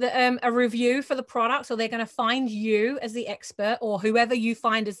a review for the product, or they're going to find you as the expert, or whoever you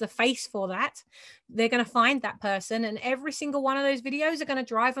find as the face for that. They're going to find that person, and every single one of those videos are going to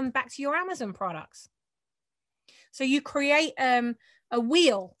drive them back to your Amazon products. So you create a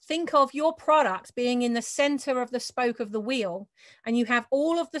wheel. Think of your product being in the center of the spoke of the wheel, and you have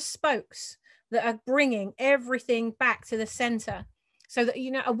all of the spokes that are bringing everything back to the center, so that,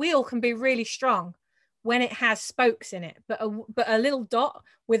 you know, a wheel can be really strong when it has spokes in it, but a little dot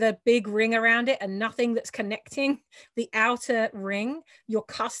with a big ring around it and nothing that's connecting the outer ring, your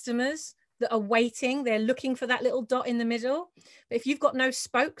customers that are waiting, they're looking for that little dot in the middle. But if you've got no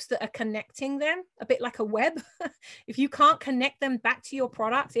spokes that are connecting them, a bit like a web, if you can't connect them back to your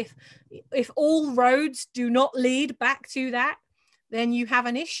product, if all roads do not lead back to that, then you have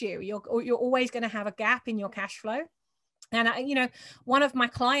an issue. You're always going to have a gap in your cash flow. And, you know, one of my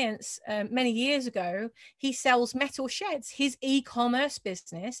clients many years ago, he sells metal sheds. His e-commerce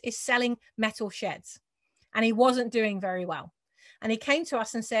business is selling metal sheds, and he wasn't doing very well. And he came to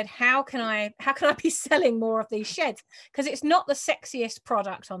us and said, how can I be selling more of these sheds? Because it's not the sexiest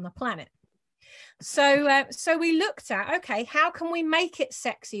product on the planet. So we looked at, okay, how can we make it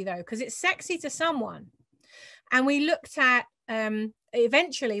sexy though? Because it's sexy to someone. And we looked at,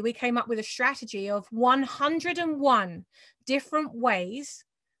 eventually we came up with a strategy of 101 different ways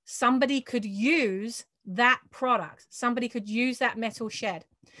somebody could use that product. Somebody could use that metal shed.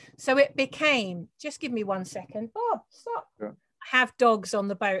 So it became, just give me 1 second. Bob, stop. Sure. I have dogs on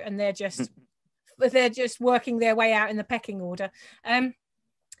the boat, and they're just working their way out in the pecking order.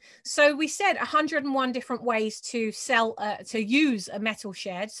 So we said 101 different ways to sell, to use a metal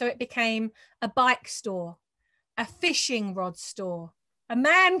shed. So it became a bike store, a fishing rod store, a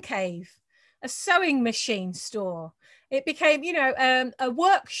man cave, a sewing machine store. It became, you know, a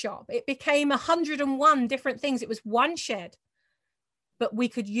workshop. It became 101 different things. It was one shed, but we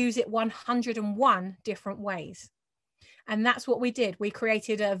could use it 101 different ways. And that's what we did. We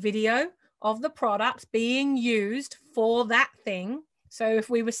created a video of the product being used for that thing. So if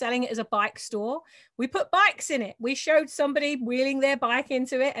we were selling it as a bike store, we put bikes in it. We showed somebody wheeling their bike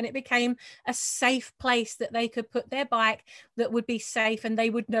into it, and it became a safe place that they could put their bike that would be safe, and they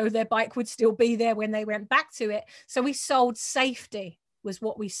would know their bike would still be there when they went back to it. So we sold safety was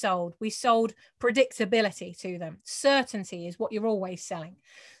what we sold. We sold predictability to them. Certainty is what you're always selling.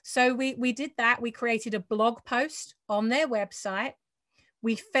 So we did that. We created a blog post on their website.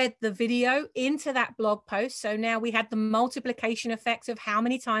 We fed the video into that blog post. So now we had the multiplication effect of how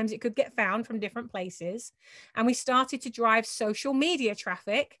many times it could get found from different places. And we started to drive social media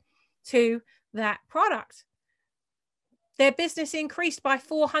traffic to that product. Their business increased by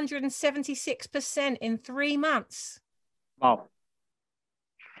 476% in 3 months. Wow.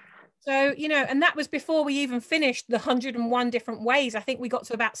 So, you know, and that was before we even finished the 101 different ways. I think we got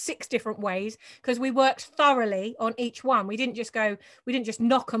to about 6 different ways because we worked thoroughly on each one. We didn't just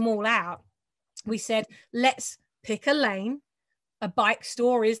knock them all out. We said, let's pick a lane. A bike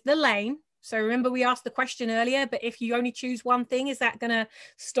store is the lane. So remember we asked the question earlier, but if you only choose one thing, is that going to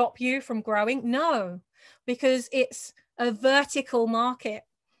stop you from growing? No, because it's a vertical market.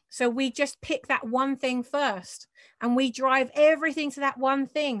 So we just pick that one thing first, and we drive everything to that one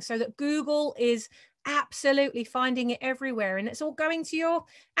thing so that Google is absolutely finding it everywhere. And it's all going to your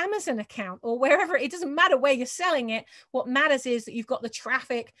Amazon account or wherever. It doesn't matter where you're selling it. What matters is that you've got the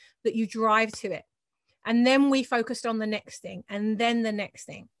traffic that you drive to it. And then we focused on the next thing, and then the next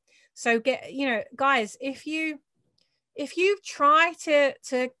thing. So guys, if you try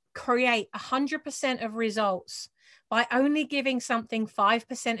to create 100% of results by only giving something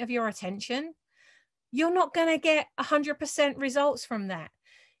 5% of your attention, you're not going to get 100% results from that.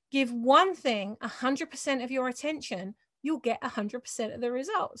 Give one thing 100% of your attention, you'll get 100% of the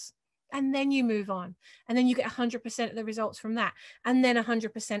results. And then you move on. And then you get 100% of the results from that. And then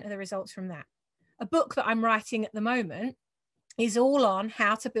 100% of the results from that. A book that I'm writing at the moment is all on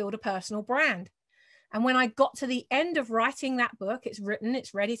how to build a personal brand. And when I got to the end of writing that book, it's written,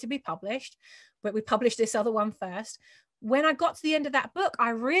 it's ready to be published, but we published this other one first. When I got to the end of that book, I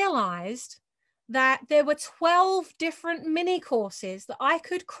realized that there were 12 different mini courses that I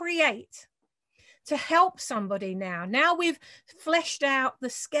could create to help somebody now. Now we've fleshed out the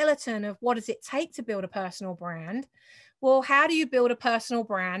skeleton of what does it take to build a personal brand. Well, how do you build a personal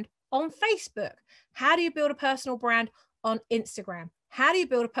brand on Facebook? How do you build a personal brand on Instagram? How do you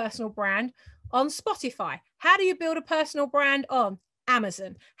build a personal brand on Spotify? How do you build a personal brand on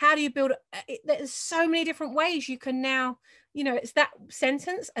Amazon? How do you build there's so many different ways you can now, it's that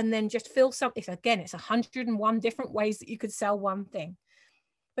sentence and then just fill something. Again, it's 101 different ways that you could sell one thing.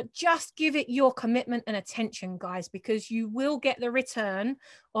 But just give it your commitment and attention, guys, because you will get the return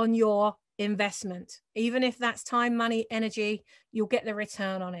on your investment. Even if that's time, money, energy, you'll get the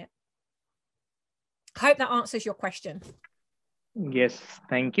return on it. I hope that answers your question. Yes,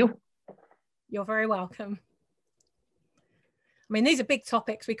 thank you. You're very welcome. I mean, these are big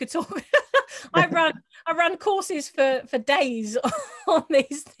topics. We could talk. I run courses for days on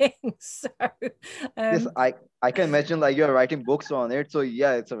these things. So, yes, I can imagine like you're writing books on it. So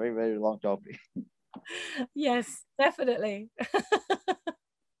yeah, it's a very, very long topic. Yes, definitely.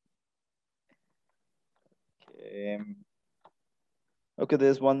 Okay,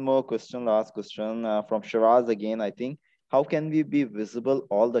 there's one more question, last question from Shiraz again, I think. How can we be visible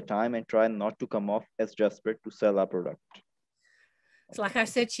all the time and try not to come off as desperate to sell our product? It's like I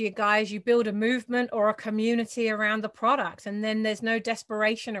said to you guys, you build a movement or a community around the product, and then there's no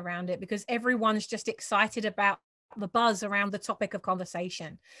desperation around it because everyone's just excited about the buzz around the topic of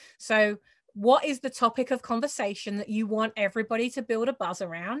conversation. So what is the topic of conversation that you want everybody to build a buzz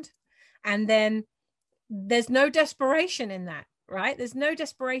around? And then there's no desperation in that, right? There's no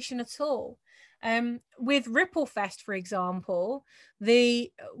desperation at all. With Ripplefest, for example,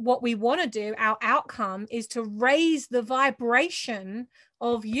 what we want to do, our outcome is to raise the vibration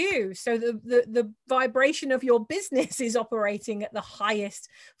of you. So the vibration of your business is operating at the highest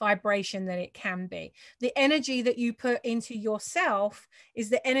vibration that it can be. The energy that you put into yourself is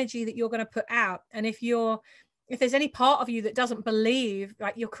the energy that you're going to put out. And if there's any part of you that doesn't believe,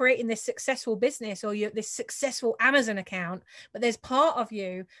 like you're creating this successful business or this successful Amazon account, but there's part of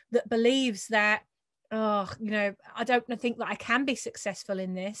you that believes that, I don't think that I can be successful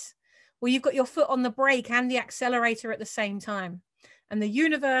in this. Well, you've got your foot on the brake and the accelerator at the same time. And the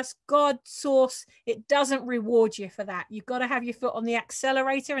universe, God, source, it doesn't reward you for that. You've got to have your foot on the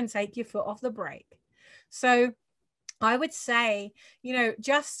accelerator and take your foot off the brake. So I would say, you know,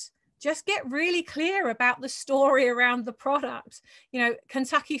 just get really clear about the story around the product. You know,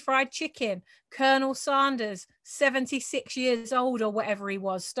 Kentucky Fried Chicken, Colonel Sanders, 76 years old or whatever he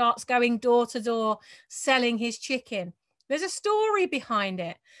was, starts going door to door selling his chicken. There's a story behind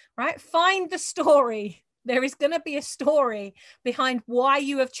it, right? Find the story. There is going to be a story behind why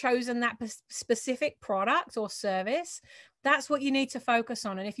you have chosen that specific product or service. That's what you need to focus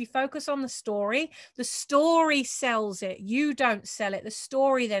on. And if you focus on the story sells it. You don't sell it. The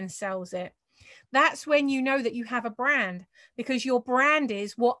story then sells it. That's when you know that you have a brand, because your brand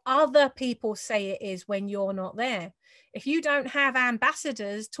is what other people say it is when you're not there. If you don't have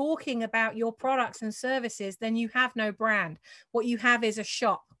ambassadors talking about your products and services, then you have no brand. What you have is a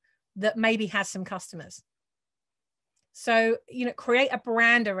shop that maybe has some customers. So, you know, create a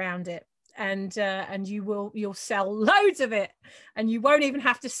brand around it, and you'll sell loads of it, and you won't even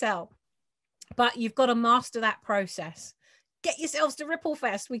have to sell. But you've got to master that process. Get yourselves to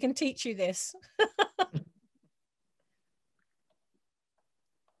Ripplefest. We can teach you this.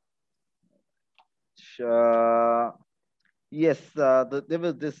 Yes, there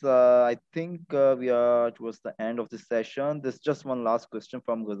was this, I think we are towards the end of the session. There's just one last question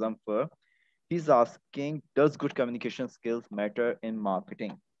from Guzamfar. He's asking, does good communication skills matter in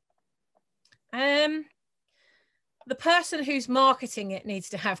marketing? The person who's marketing it needs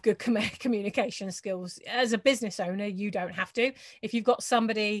to have good communication skills. As a business owner, you don't have to. If you've got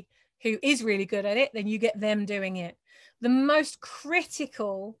somebody who is really good at it, then you get them doing it. The most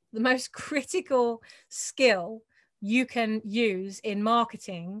critical skill you can use in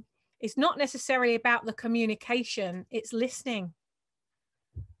marketing is not necessarily about the communication, it's listening.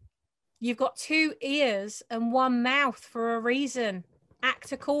 You've got 2 ears and 1 mouth for a reason.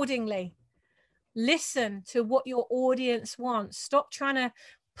 Act accordingly. Listen to what your audience wants. Stop trying to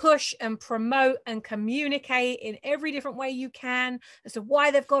push and promote and communicate in every different way you can as to why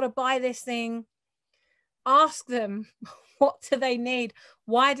they've got to buy this thing. Ask them, what do they need?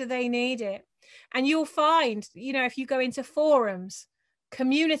 Why do they need it? And you'll find, you know, if you go into forums,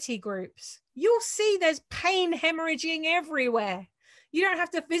 community groups, you'll see there's pain hemorrhaging everywhere. You don't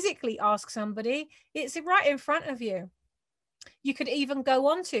have to physically ask somebody. It's right in front of you. You could even go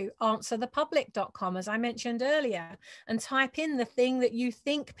on to answerthepublic.com, as I mentioned earlier, and type in the thing that you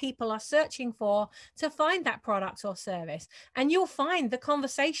think people are searching for to find that product or service. And you'll find the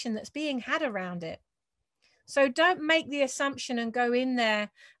conversation that's being had around it. So don't make the assumption and go in there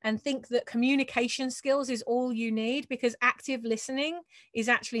and think that communication skills is all you need, because active listening is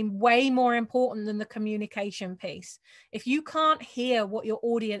actually way more important than the communication piece. If you can't hear what your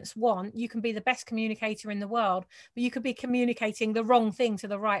audience want, you can be the best communicator in the world, but you could be communicating the wrong thing to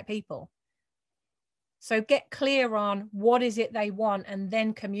the right people. So get clear on what is it they want and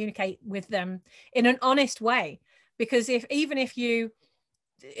then communicate with them in an honest way. Because even if you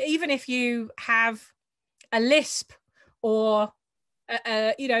have a lisp or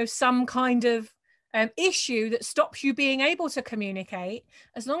you know, some kind of issue that stops you being able to communicate,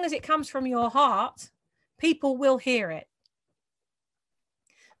 as long as it comes from your heart, people will hear it.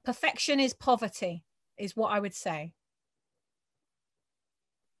 Perfection is poverty, is what I would say.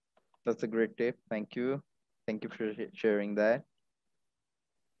 That's a great tip. Thank you. Thank you for sharing that.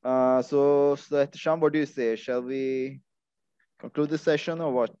 So Sham, what do you say? Shall we conclude this session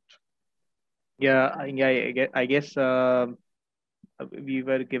or what? Yeah, I guess we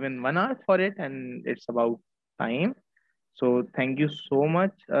were given 1 hour for it, and it's about time. So thank you so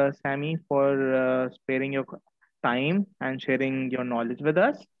much, Sammy, for sparing your time and sharing your knowledge with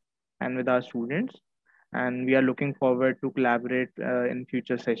us and with our students. And we are looking forward to collaborate in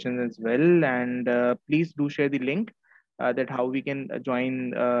future sessions as well. And please do share the link that how we can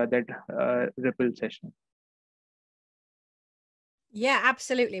join that Ripple session. Yeah,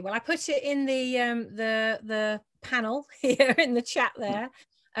 absolutely. Well, I put it in the panel here in the chat there.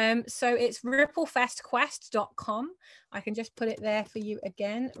 So it's ripplefestquest.com. I can just put it there for you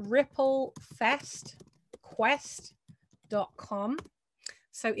again, ripplefestquest.com.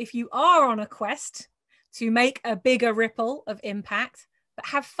 So if you are on a quest to make a bigger ripple of impact, but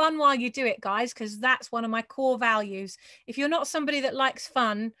have fun while you do it, guys, because that's one of my core values. If you're not somebody that likes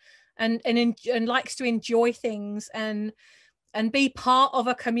fun and likes to enjoy things and be part of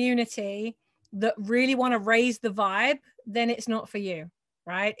a community that really want to raise the vibe, then it's not for you.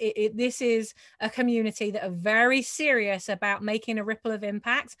 right? This is a community that are very serious about making a ripple of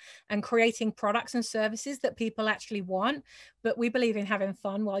impact and creating products and services that people actually want. But we believe in having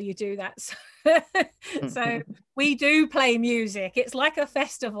fun while you do that. So we do play music. It's like a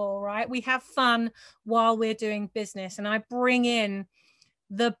festival, right? We have fun while we're doing business. And I bring in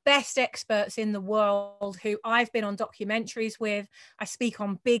the best experts in the world who I've been on documentaries with. I speak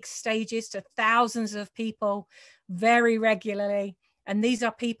on big stages to thousands of people very regularly. And these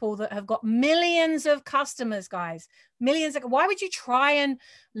are people that have got millions of customers, guys, millions. Why would you try and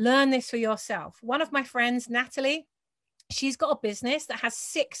learn this for yourself? One of my friends, Natalie, she's got a business that has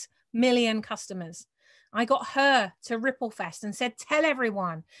 6 million customers. I got her to Ripplefest and said, tell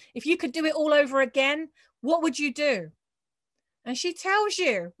everyone, if you could do it all over again, what would you do? And she tells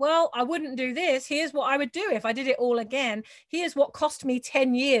you, well, I wouldn't do this. Here's what I would do if I did it all again. Here's what cost me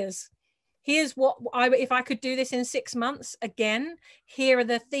 10 years. Here's what if I could do this in 6 months again, here are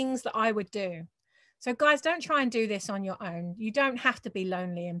the things that I would do. So guys, don't try and do this on your own. You don't have to be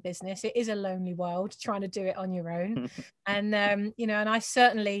lonely in business. It is a lonely world trying to do it on your own. And, you know, and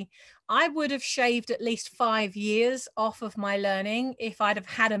I would have shaved at least 5 years off of my learning if I'd have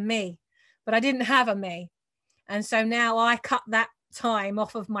had a me, but I didn't have a me. And so now I cut that time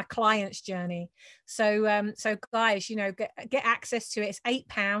off of my client's journey. So guys, you know, get access to it. It's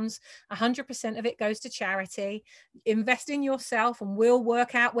 £8. 100% of it goes to charity. Invest in yourself and we'll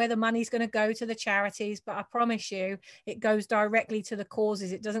work out where the money's going to go to the charities. But I promise you, it goes directly to the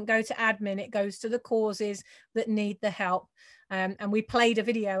causes. It doesn't go to admin. It goes to the causes that need the help. And we played a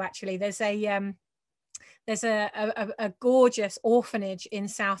video, actually. There's a gorgeous orphanage in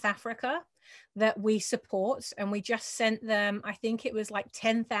South Africa that we support, and we just sent them, I think it was like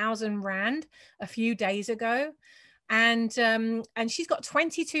 10,000 Rand a few days ago. And she's got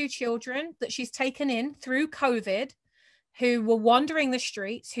 22 children that she's taken in through COVID who were wandering the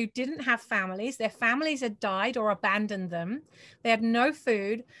streets, who didn't have families. Their families had died or abandoned them. They had no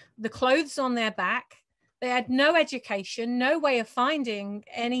food, the clothes on their back. They had no education, no way of finding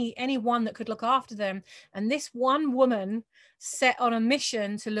anyone that could look after them. And this one woman set on a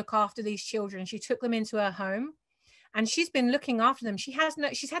mission to look after these children. She took them into her home and she's been looking after them. She's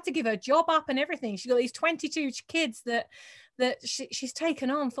had to give her job up and everything. She's got these 22 kids that she's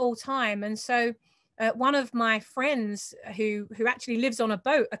taken on full time. And so one of my friends who actually lives on a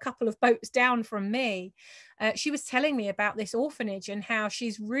boat, a couple of boats down from me, she was telling me about this orphanage and how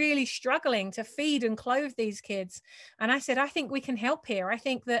she's really struggling to feed and clothe these kids. And I said, I think we can help here. I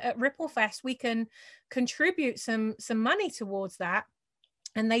think that at Ripplefest, we can contribute some money towards that.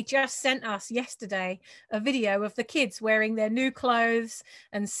 And they just sent us yesterday a video of the kids wearing their new clothes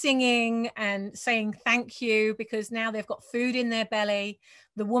and singing and saying thank you, because now they've got food in their belly.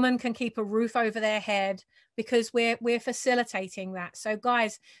 The woman can keep a roof over their head because we're facilitating that. So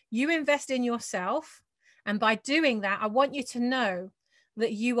guys, you invest in yourself. And by doing that, I want you to know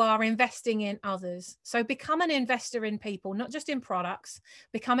that you are investing in others. So become an investor in people, not just in products.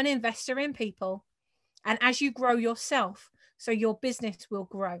 Become an investor in people. And as you grow yourself, so your business will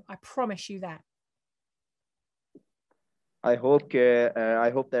grow. I promise you that. I hope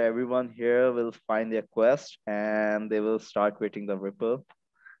that everyone here will find their quest and they will start creating the Ripple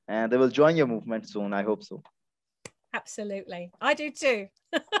and they will join your movement soon. I hope so. Absolutely. I do too.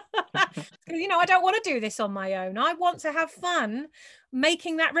 You know, I don't want to do this on my own. I want to have fun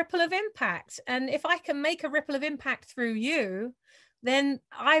making that ripple of impact. And if I can make a ripple of impact through you, then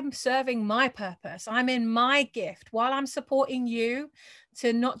I'm serving my purpose. I'm in my gift while I'm supporting you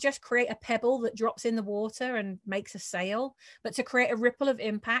to not just create a pebble that drops in the water and makes a sail, but to create a ripple of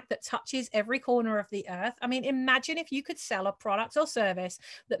impact that touches every corner of the earth. I mean, imagine if you could sell a product or service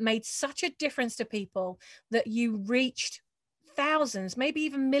that made such a difference to people that you reached thousands, maybe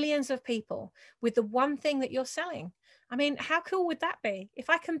even millions of people with the one thing that you're selling. I mean, how cool would that be? If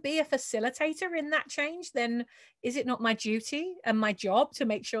I can be a facilitator in that change, then is it not my duty and my job to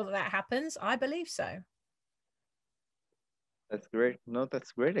make sure that that happens? I believe so. That's great. No,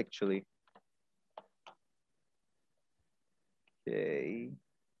 that's great, actually. Okay.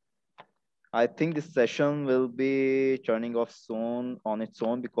 I think this session will be turning off soon on its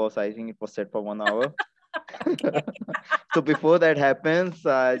own because I think it was set for 1 hour. So before that happens,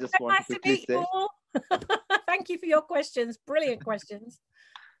 I just want to quickly say. Thank you for your questions. Brilliant questions.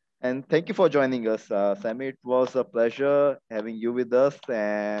 And thank you for joining us, Sammy. It was a pleasure having you with us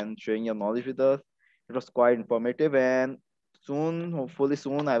and sharing your knowledge with us. It was quite informative, and soon, hopefully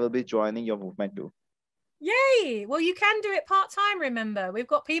soon, I will be joining your movement too. Yay! Well, you can do it part-time, remember. We've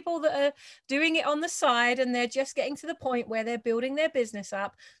got people that are doing it on the side and they're just getting to the point where they're building their business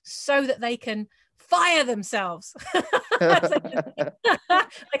up so that they can fire themselves.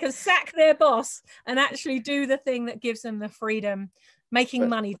 They can sack their boss and actually do the thing that gives them the freedom, making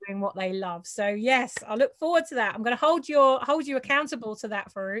money doing what they love. So yes, I look forward to that. I'm going to hold you accountable to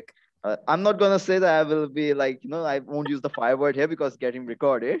that, Farouk. I'm not going to say that I will be like, I won't use the fire word here because it's getting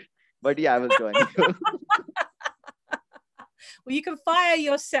recorded, but yeah, I will join you. Well, you can fire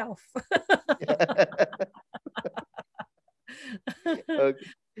yourself. Okay.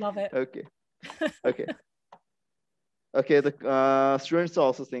 Love it. Okay. The students are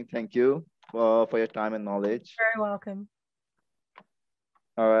also saying thank you for your time and knowledge. Very welcome.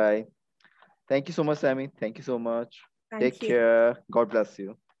 All right. Thank you so much, Sammy. Thank you so much. Take care. God bless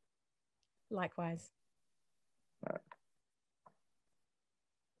you. Likewise. All right.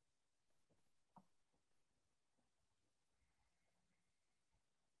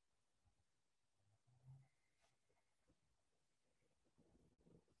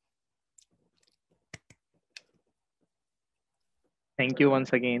 Thank you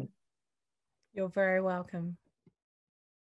once again. You're very welcome.